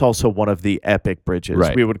 but that's also one of the epic bridges.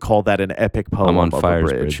 Right. We would call that an epic poem I'm on of fire's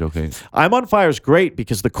a bridge. Okay. I'm on Fire is great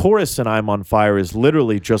because the chorus in I'm on Fire is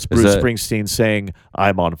literally just Bruce that- Springsteen saying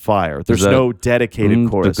I'm on fire. There's that- no dedicated Took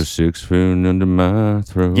a chorus. 6 spoon under my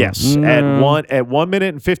throat. Yes, at 1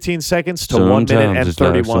 minute and 15 seconds to 1 minute and Sometimes it's like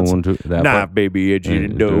 31 someone to- that Nah, part. baby, you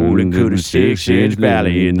didn't know the could have 6-inch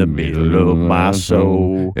valley in the middle of my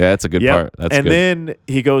soul. Yeah, that's a good Yep. part. That's and good. then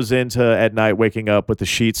he goes into at night waking up with the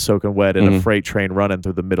sheets soaking wet and a freight train running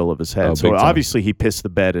through the middle of his head. Mm-hmm. Oh, So big time. obviously he pissed the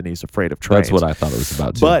bed and he's afraid of trains. That's what I thought it was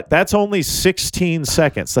about too. But that's only 16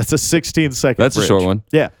 seconds. That's a 16-second That's a bridge. short one.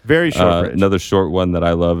 Yeah, very short bridge. Another short one that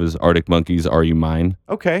I love is Arctic Monkeys' "Are You Mine?"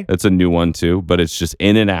 Okay. That's a new one too, but it's just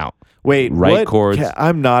in and out. Wait, right what? chords.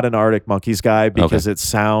 I'm not an Arctic Monkeys guy because it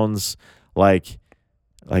sounds like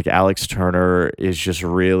Alex Turner is just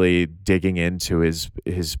really digging into his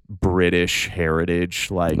British heritage,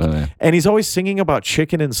 yeah. and he's always singing about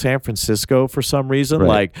chicken in San Francisco for some reason, Right.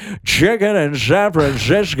 like chicken in San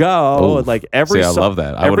Francisco. And like every See, I song, love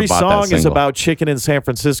that. I every would've bought that song is single. about chicken in San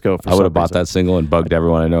Francisco. For I would some have bought reason. that single and bugged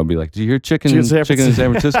everyone I know and be like, "Do you hear chicken Chicken in San in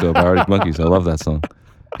San Francisco by Arctic Monkeys?" I love that song.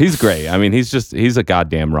 He's great. I mean, he's a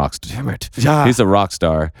goddamn rock star. Damn it. Yeah. He's a rock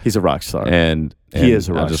star. He's a rock star. And He is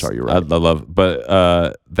a rock star, you're right. I love, but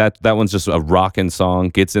that one's just a rockin' song.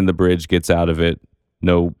 Gets in the bridge, gets out of it,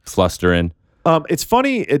 no flustering. It's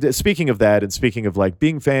funny, speaking of that, and speaking of like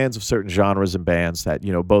being fans of certain genres and bands that,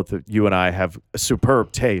 both you and I have a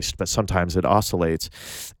superb taste, but sometimes it oscillates.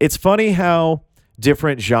 It's funny how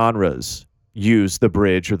different genres use the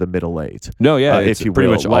bridge or the middle eight. No, yeah, if it's you pretty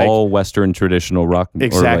will. much all Western traditional rock.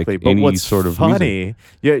 Exactly. Or like but any what's sort of funny,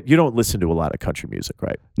 music. you don't listen to a lot of country music,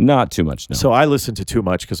 right? Not too much, no. So I listen to too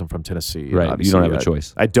much because I'm from Tennessee. and Right, you obviously don't have a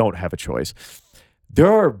choice. I don't have a choice.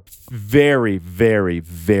 There are very, very,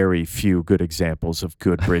 very few good examples of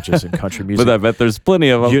good bridges in country music. But I bet there's plenty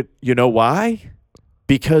of them. You know why?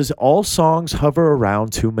 Because all songs hover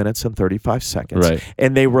around 2 minutes and 35 seconds. Right.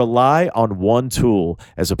 And they rely on one tool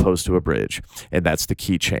as opposed to a bridge. And that's the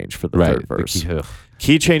key change for the third verse.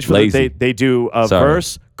 Key change for they do a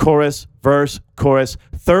verse, chorus, verse, chorus.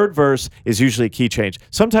 Third verse is usually a key change.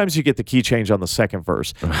 Sometimes you get the key change on the second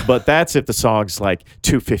verse, but that's if the song's like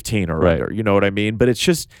 2:15 or under. You know what I mean? But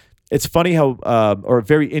it's funny how, or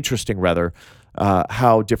very interesting rather,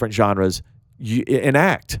 how different genres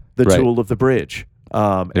enact the tool of the bridge.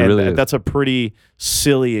 That's a pretty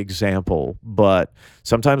silly example, but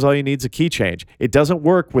sometimes all you need is a key change. It doesn't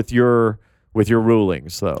work with your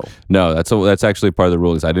rulings, though. No, that's actually part of the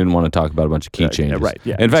rulings. I didn't want to talk about a bunch of key changes. Right.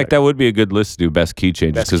 Yeah. In fact, that would be a good list to do best key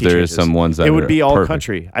changes because there is some ones that it would be all perfect.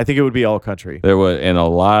 country. I think it would be all country. There was and a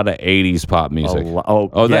lot of '80s pop music.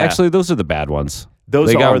 Actually, those are the bad ones. Those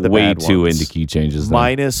they got are the way bad too ones. into key changes. Though.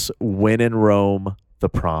 Minus When in Rome, The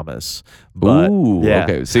Promise. But, Ooh, yeah.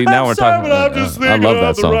 okay. See, now we're talking. I love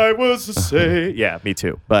that song. Right words to say. Yeah, me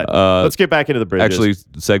too. But let's get back into the bridges. Actually,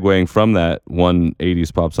 segueing from that one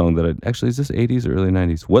 '80s pop song that is this '80s or early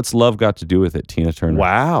 '90s? What's Love Got to Do with It? Tina Turner.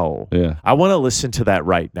 Wow. Yeah. I want to listen to that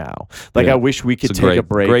right now. Like, I wish we could take a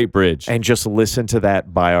break. Great bridge. And just listen to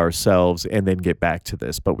that by ourselves and then get back to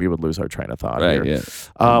this, but we would lose our train of thought here.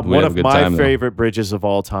 Yeah. One of my favorite bridges of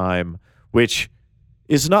all time, which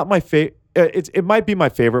is not my favorite. It might be my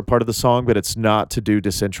favorite part of the song, but it's not to do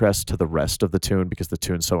disinterest to the rest of the tune because the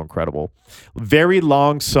tune's so incredible. Very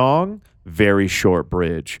long song, very short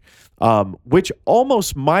bridge, which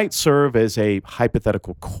almost might serve as a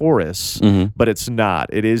hypothetical chorus, but it's not.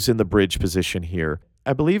 It is in the bridge position here.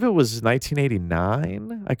 I believe it was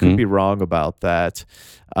 1989. I could be wrong about that.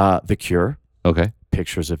 The Cure. Okay.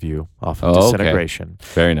 Pictures of You off of Disintegration.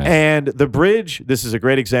 Okay. Very nice. And the bridge, this is a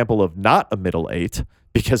great example of not a middle eight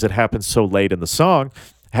because it happens so late in the song.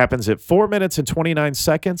 Happens at 4 minutes and 29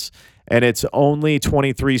 seconds, and it's only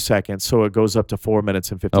 23 seconds, so it goes up to 4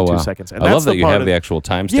 minutes and 52 seconds. And I love that you have the actual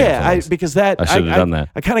timestamp. Yeah, because I should have done that.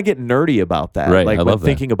 I kind of get nerdy about that, right? Like I when love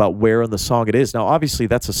thinking about where in the song it is. Now, obviously,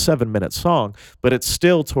 that's a 7-minute song, but it's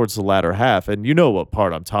still towards the latter half, and you know what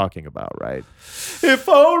part I'm talking about, right? If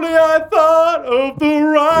only I thought of the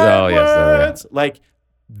right words, like.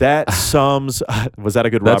 That sums. Was that a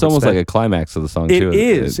good? That's Robert almost Smith? like a climax of the song It too.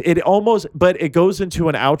 is. It almost, but it goes into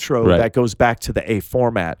an outro that goes back to the A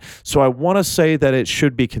format. So I want to say that it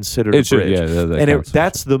should be considered a bridge. Yeah,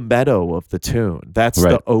 that's the meadow of the tune. That's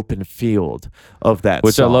the open field of that.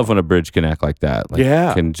 Which song. I love when a bridge can act like that. Like,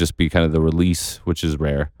 yeah, can just be kind of the release, which is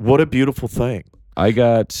rare. What a beautiful thing. I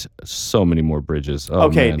got so many more bridges. Oh,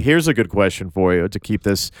 okay, man. Here's a good question for you to keep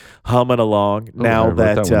this humming along. Now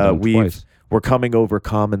that we're coming over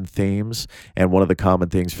common themes, and one of the common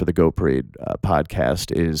things for the Goat Parade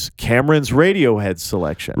podcast is Cameron's Radiohead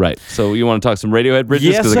selection. Right. So you want to talk some Radiohead bridges?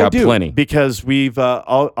 Yes, I got plenty. Because we've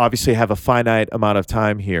obviously have a finite amount of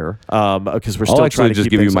time here because we're still trying to just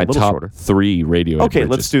keep give you my top shorter. 3 Radiohead Okay, bridges.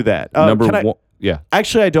 let's do that. Number one. Yeah.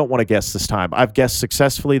 Actually, I don't want to guess this time. I've guessed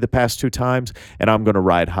successfully the past 2 times, and I'm going to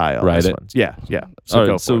ride high on this one. Yeah.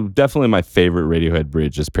 So definitely my favorite Radiohead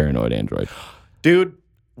bridge is Paranoid Android. Dude.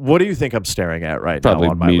 What do you think I'm staring at now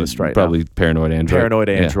on my list right now? Probably Paranoid Android. Paranoid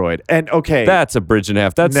Android. Yeah. And okay. That's a bridge and a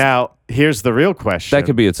half. Now, here's the real question. That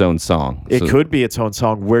could be its own song. It could be its own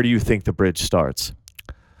song. Where do you think the bridge starts?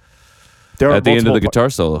 At the end of the guitar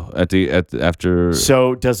solo. After.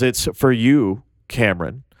 So does it, for you,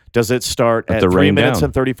 Cameron, does it start at 3 minutes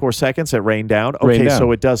and 34 seconds at Rain Down? Okay,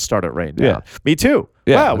 so it does start at Rain Down. Yeah. Me too.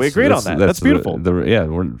 Yeah, wow, we agreed on that. That's beautiful.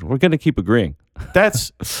 We're going to keep agreeing.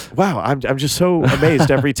 That's wow. I'm just so amazed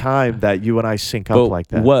every time that you and I sync up like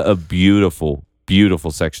that. What a beautiful, beautiful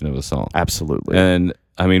section of a song. Absolutely. And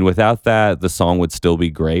I mean, without that, the song would still be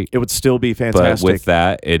great. It would still be fantastic. But with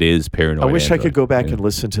that, it is Paranoid. I wish Android. I could go back and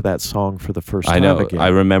listen to that song for the first time. I know. Again. I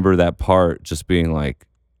remember that part just being like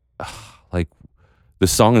the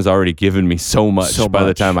song has already given me so much by the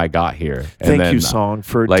much. time I got here. And Thank then, you, song,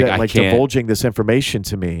 for like, I can't- divulging this information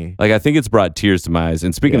to me. Like, I think it's brought tears to my eyes.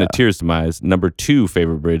 And speaking of Yeah. tears to my eyes, number 2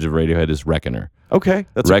 favorite bridge of Radiohead is Reckoner. Okay,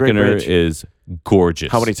 that's a great Reckoner bridge. is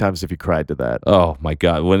gorgeous. How many times have you cried to that? Oh my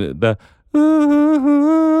God. When the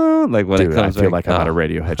like when Dude, it comes I feel back, like I'm at a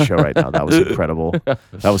Radiohead show right now. That was incredible. That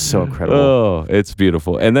was so incredible. Oh, it's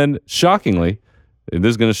beautiful. And then shockingly, and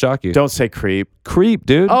this is gonna shock you. Don't say creep. Creep,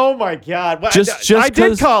 dude. Oh my God! Well, just I did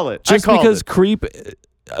 'cause- call it. Just I called because it. creep.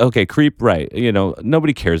 Okay, creep. Right. You know,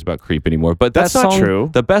 nobody cares about creep anymore. But That's that not song, true.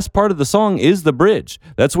 The best part of the song is the bridge.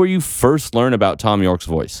 That's where you first learn about Tom York's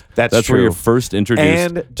voice. That's where true. you're first introduced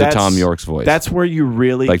And to that's- Tom York's voice. That's where you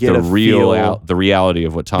really like get the a real feel. the reality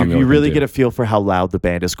of what Tom York You really can do. get a feel for how loud the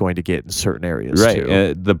band is going to get in certain areas. Right.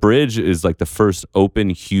 Too. The bridge is like the first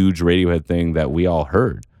open, huge Radiohead thing that we all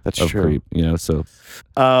heard. That's of true. Creep, you know, so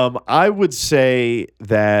I would say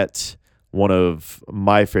that one of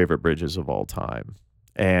my favorite bridges of all time,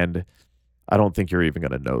 and I don't think you're even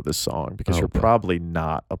going to know this song because you're Okay. probably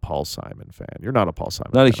not a Paul Simon fan. You're not a Paul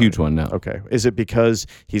Simon not a fan, huge are you? one, no. Okay. Is it because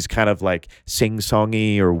he's kind of like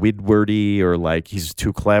sing-songy or Widwordy or like he's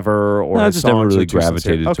too clever or No, I his just never songs are really too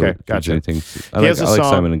sincere? gravitated Okay, towards gotcha. anything. I He like, has a I like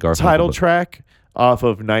song, Simon and Garfunkel. title but- track off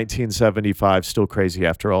of 1975, Still Crazy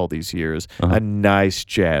After All These Years. Uh-huh. A nice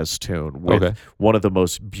jazz tune with Okay. one of the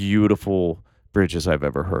most beautiful bridges I've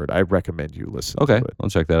ever heard. I recommend you listen Okay, to it. I'll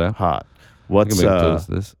check that out. Hot. I can make a playlist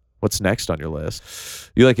of this. What's next on your list?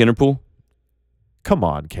 You like Interpol? Come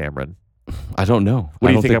on, Cameron. I don't know. What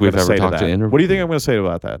I do you don't think I'm we've going to ever say to talked that? to Interpol. What do you think I'm going to say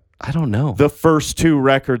about that? I don't know. The first 2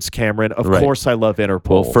 records, Cameron. Of Right. course, I love Interpol.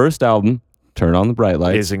 Well, first album, Turn on the Bright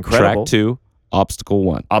Lights. Is incredible. Track 2, Obstacle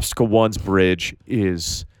 1. Obstacle 1's bridge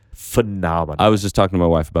is phenomenal. I was just talking to my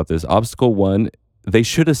wife about this. Obstacle 1, they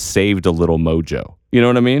should have saved a little mojo. You know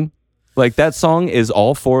what I mean? Like that song is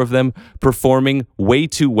all 4 of them performing way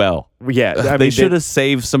too well. Yeah, I They mean, should have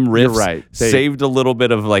saved some riffs. You're right. Saved a little bit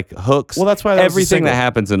of like hooks. Well, that's why that was a everything that single.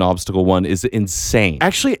 happens in Obstacle 1 is insane.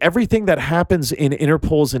 Actually, everything that happens in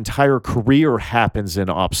Interpol's entire career happens in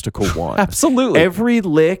Obstacle 1. Absolutely. Every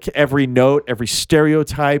lick, every note, every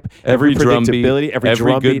stereotype, every drum beat, predictability, every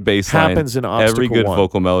drum good beat bass line, happens in Obstacle every good 1.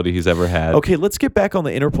 vocal melody he's ever had. Okay, let's get back on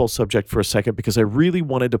the Interpol subject for a second because I really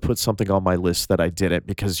wanted to put something on my list that I didn't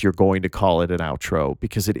because you're going to call it an outro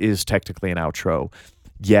because it is technically an outro.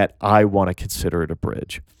 Yet I want to consider it a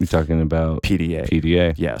bridge. You're talking about PDA.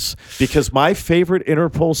 PDA. Yes, because my favorite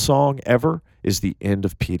Interpol song ever is the end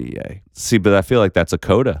of PDA. See, but I feel like that's a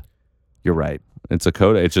coda. You're right. It's a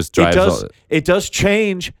coda. It just drives It does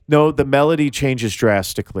change. No, the melody changes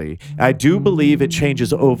drastically. I do believe it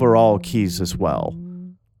changes overall keys as well.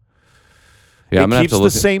 Yeah, I'm It gonna have keeps to the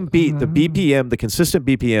look. same beat. The BPM, the consistent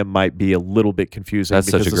BPM might be a little bit confusing. That's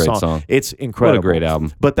because such a the great song. It's incredible. What a great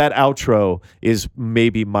album. But that outro is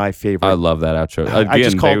maybe my favorite. I love that outro. I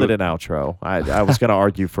just Again, called it an outro. I was going to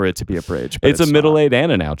argue for it to be a bridge. But It's a middle not. eight and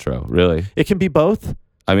an outro, really. It can be both.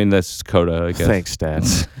 I mean, that's coda, I guess. Thanks, Dad.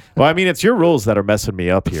 Well, I mean, it's your rules that are messing me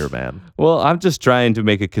up here, man. Well, I'm just trying to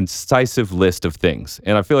make a concisive list of things,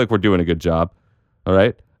 and I feel like we're doing a good job. All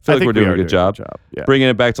right? I feel like think we're we doing are a good job. Yeah. Bringing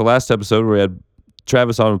it back to last episode where we had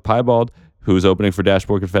Travis on with Piebald, who was opening for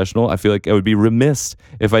Dashboard Confessional. I feel like I would be remiss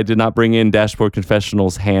if I did not bring in Dashboard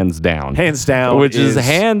Confessional's Hands Down. Hands down. Which is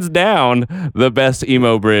hands down the best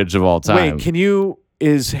emo bridge of all time. Wait,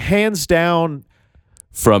 is hands down?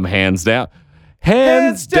 From Hands Down.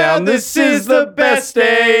 Hands down, this is the best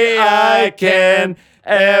day I can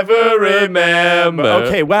ever remember.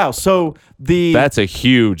 Okay, wow. So That's a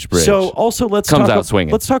huge bridge. So also Comes out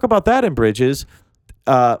swinging. Let's talk about that in bridges.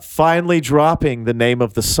 Finally dropping the name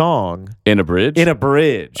of the song in a bridge? in a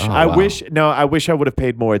bridge. Oh, I wow. wish I would have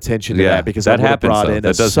paid more attention to Yeah, that because that I would have happens, brought though. in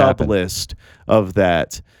That a does sub happen. list of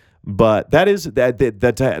that. But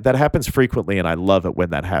that happens frequently, and I love it when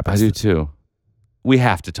that I happens. do too. We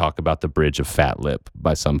have to talk about the bridge of Fat Lip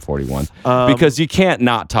by Sum 41 Um, because you can't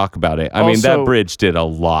not talk about it. I mean, that also- bridge did a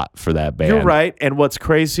lot for that band. You're right. And what's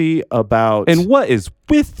crazy about And what is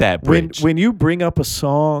with that when bridge? when you bring up a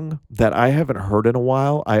song that I haven't heard in a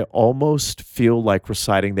while, I almost feel like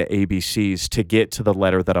reciting the ABCs to get to the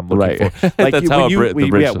letter that I'm looking Right. for. Like That's you, how when the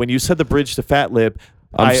bridge- when you said the bridge to Fat Lip,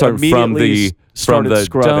 I'm I sorry, immediately started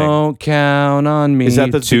scrubbing. don't count on me. Is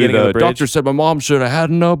that the to beginning of the bridge? doctor said my mom should have had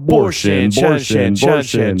an abortion. Chun, Abortion. chun,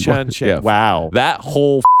 chun, chun, chun. Yeah. Wow. That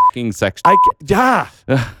whole fucking section. Yeah.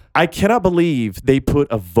 I cannot believe they put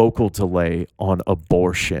a vocal delay on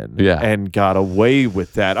abortion Yeah. and got away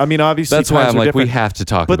with that. I mean, obviously, That's why times I'm are like, we different, have to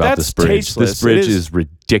talk but about that's this bridge. tasteless. This bridge It is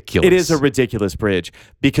ridiculous. It is a ridiculous bridge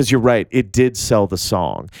because you're right. It did sell the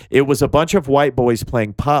song. It was a bunch of white boys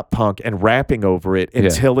playing pop punk and rapping over it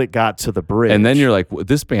until it got to the bridge. And then you're like, well,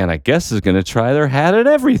 this band, I guess, is going to try their hat at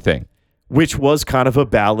everything. which was kind of a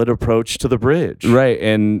ballad approach to the bridge. Right.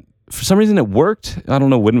 And for some reason it worked. I don't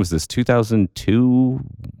know, when was this? 2002?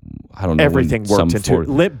 I don't know. Everything worked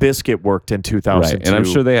in Limp Bizkit worked in 2002. Right. And I'm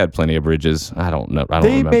sure they had plenty of bridges. I don't know. I don't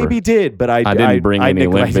they remember. maybe did, but I didn't bring any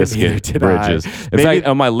Limp neglected neither Bizkit did bridges. In Maybe- fact,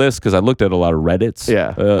 on my list, because I looked at a lot of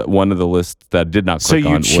Reddits, one of the lists that I did not So click you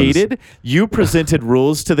on cheated? You presented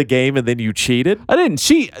rules to the game and then you cheated? I didn't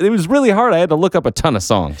cheat. It was really hard. I had to look up a ton of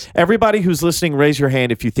songs. Everybody who's listening, raise your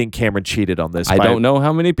hand if you think Cameron cheated on this. I don't know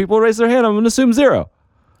how many people raised their hand. I'm going to assume 0.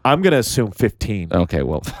 I'm going to assume 15. Okay,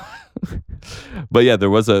 well. But yeah, there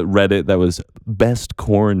was a Reddit that was best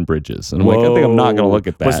corn bridges. And I'm like, I think I'm not going to look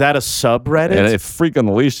at that. Was that a subreddit? And if Freak on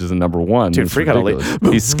the Leash is the number one. Dude, it's Freak on the Leash.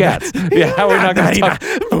 ridiculous. He scats. Yeah, we're not going to talk.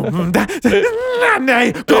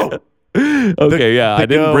 Go. Okay, yeah, I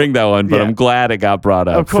didn't go- bring that one, but yeah. I'm glad it got brought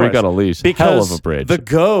up. Of course. Freak on a Leash, Because hell of a bridge. the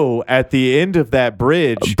go at the end of that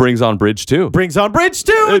bridge brings on bridge 2. brings on bridge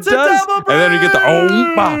 2. It It's a does. double bridge. And then you get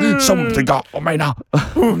the something got me now.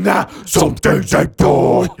 Something's a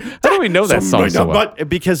door. How do we know that song so well?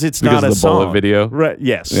 Because it's Because not of a the bullet song. video? Right?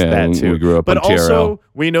 Yes, Yeah, that too. we grew up but on TRL. also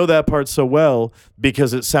we know that part so well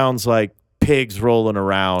because it sounds like pigs rolling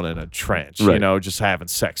around in a trench. You Right. know, just having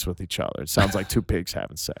sex with each other. It sounds like two pigs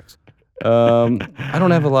having sex. I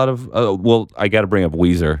don't have a lot of. Well, I got to bring up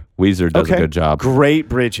Weezer. Weezer does a good job. Great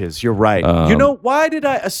bridges. You're right. you know, why did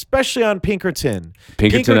I, especially on Pinkerton?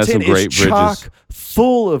 Pinkerton has some great is chock bridges.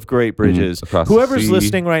 full of great bridges. Across the Whoever's sea.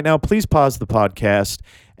 listening right now, please pause the podcast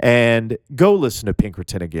and go listen to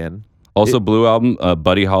Pinkerton again. Also, Blue Album,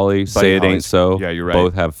 Buddy Holly, Say It Ain't Holly's- So. yeah, you're right.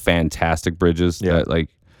 Both have fantastic bridges. Yeah.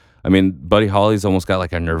 I mean, Buddy Holly's almost got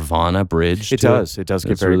like a Nirvana bridge. It to does. It does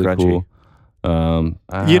get It's very really grungy. cool.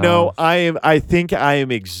 You know, I think I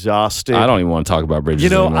am exhausted. I don't even want to talk about bridges. You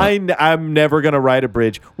know, anymore. I'm never gonna write a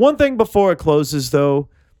bridge. One thing before it closes, though,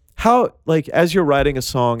 how like as you're writing a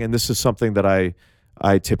song, and this is something that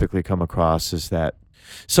I typically come across is that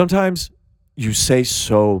sometimes you say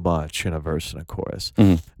so much in a verse and a chorus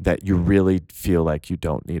that you really feel like you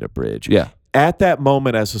don't need a bridge. Yeah. At that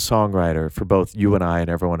moment, as a songwriter, for both you and I and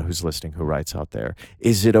everyone who's listening who writes out there,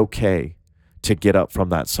 is it okay to get up from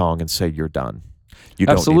that song and say you're done? You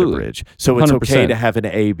don't need Absolutely. a bridge. So it's okay 100%. to have an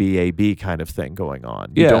A-B kind of thing going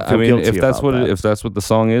on. You Yeah, don't feel I mean, guilty if that's about what that. if that's what the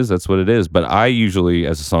song is, that's what it is. But I usually,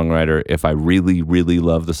 as a songwriter, if I really, really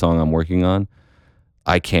love the song I'm working on,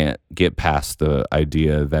 I can't get past the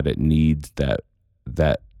idea that it needs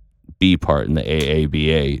that B part in the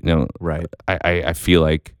AABA. You know, Right. I feel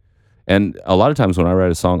like, and a lot of times when I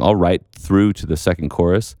write a song, I'll write through to the second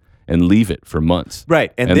chorus and leave it for months.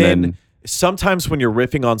 Right. And, And then, then- sometimes when you're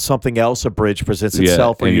riffing on something else, a bridge presents Yeah,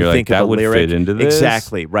 itself, or and you you're like, think that of a would lyric. fit into this.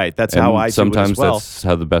 Exactly. Right. That's And how I do it sometimes as well. that's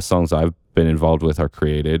how the best songs I've been involved with are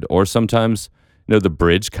created. Or sometimes, you know, the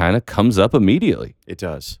bridge kind of comes up immediately. It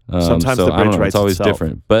does. So Sometimes the I don't bridge know, writes it's always itself.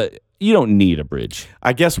 different, but you don't need a bridge.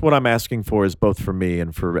 I guess what I'm asking for is both for me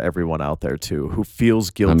and for everyone out there too, who feels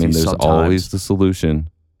guilty. I mean, there's sometimes. always the solution.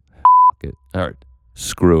 It. All right,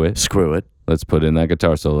 screw it. Screw it. Let's put in that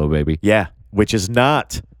guitar solo, baby. Yeah, which is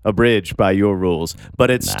not a bridge by your rules,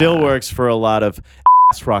 but it still works for a lot of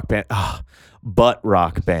ass rock band, butt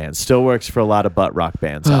rock bands. Still works for a lot of butt rock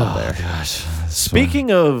bands out there. Gosh,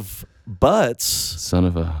 Speaking of butts, son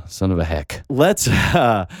of a heck. let's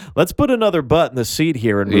put another butt in the seat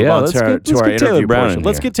here and move Yeah, on let's to our, get- to let's our get Taylor interview Brown portion. in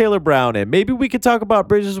Let's here. get Taylor Brown in. Maybe we could talk about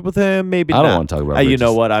bridges with him. Maybe I don't not. wanna talk about You know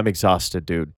bridges. what? I'm exhausted, dude.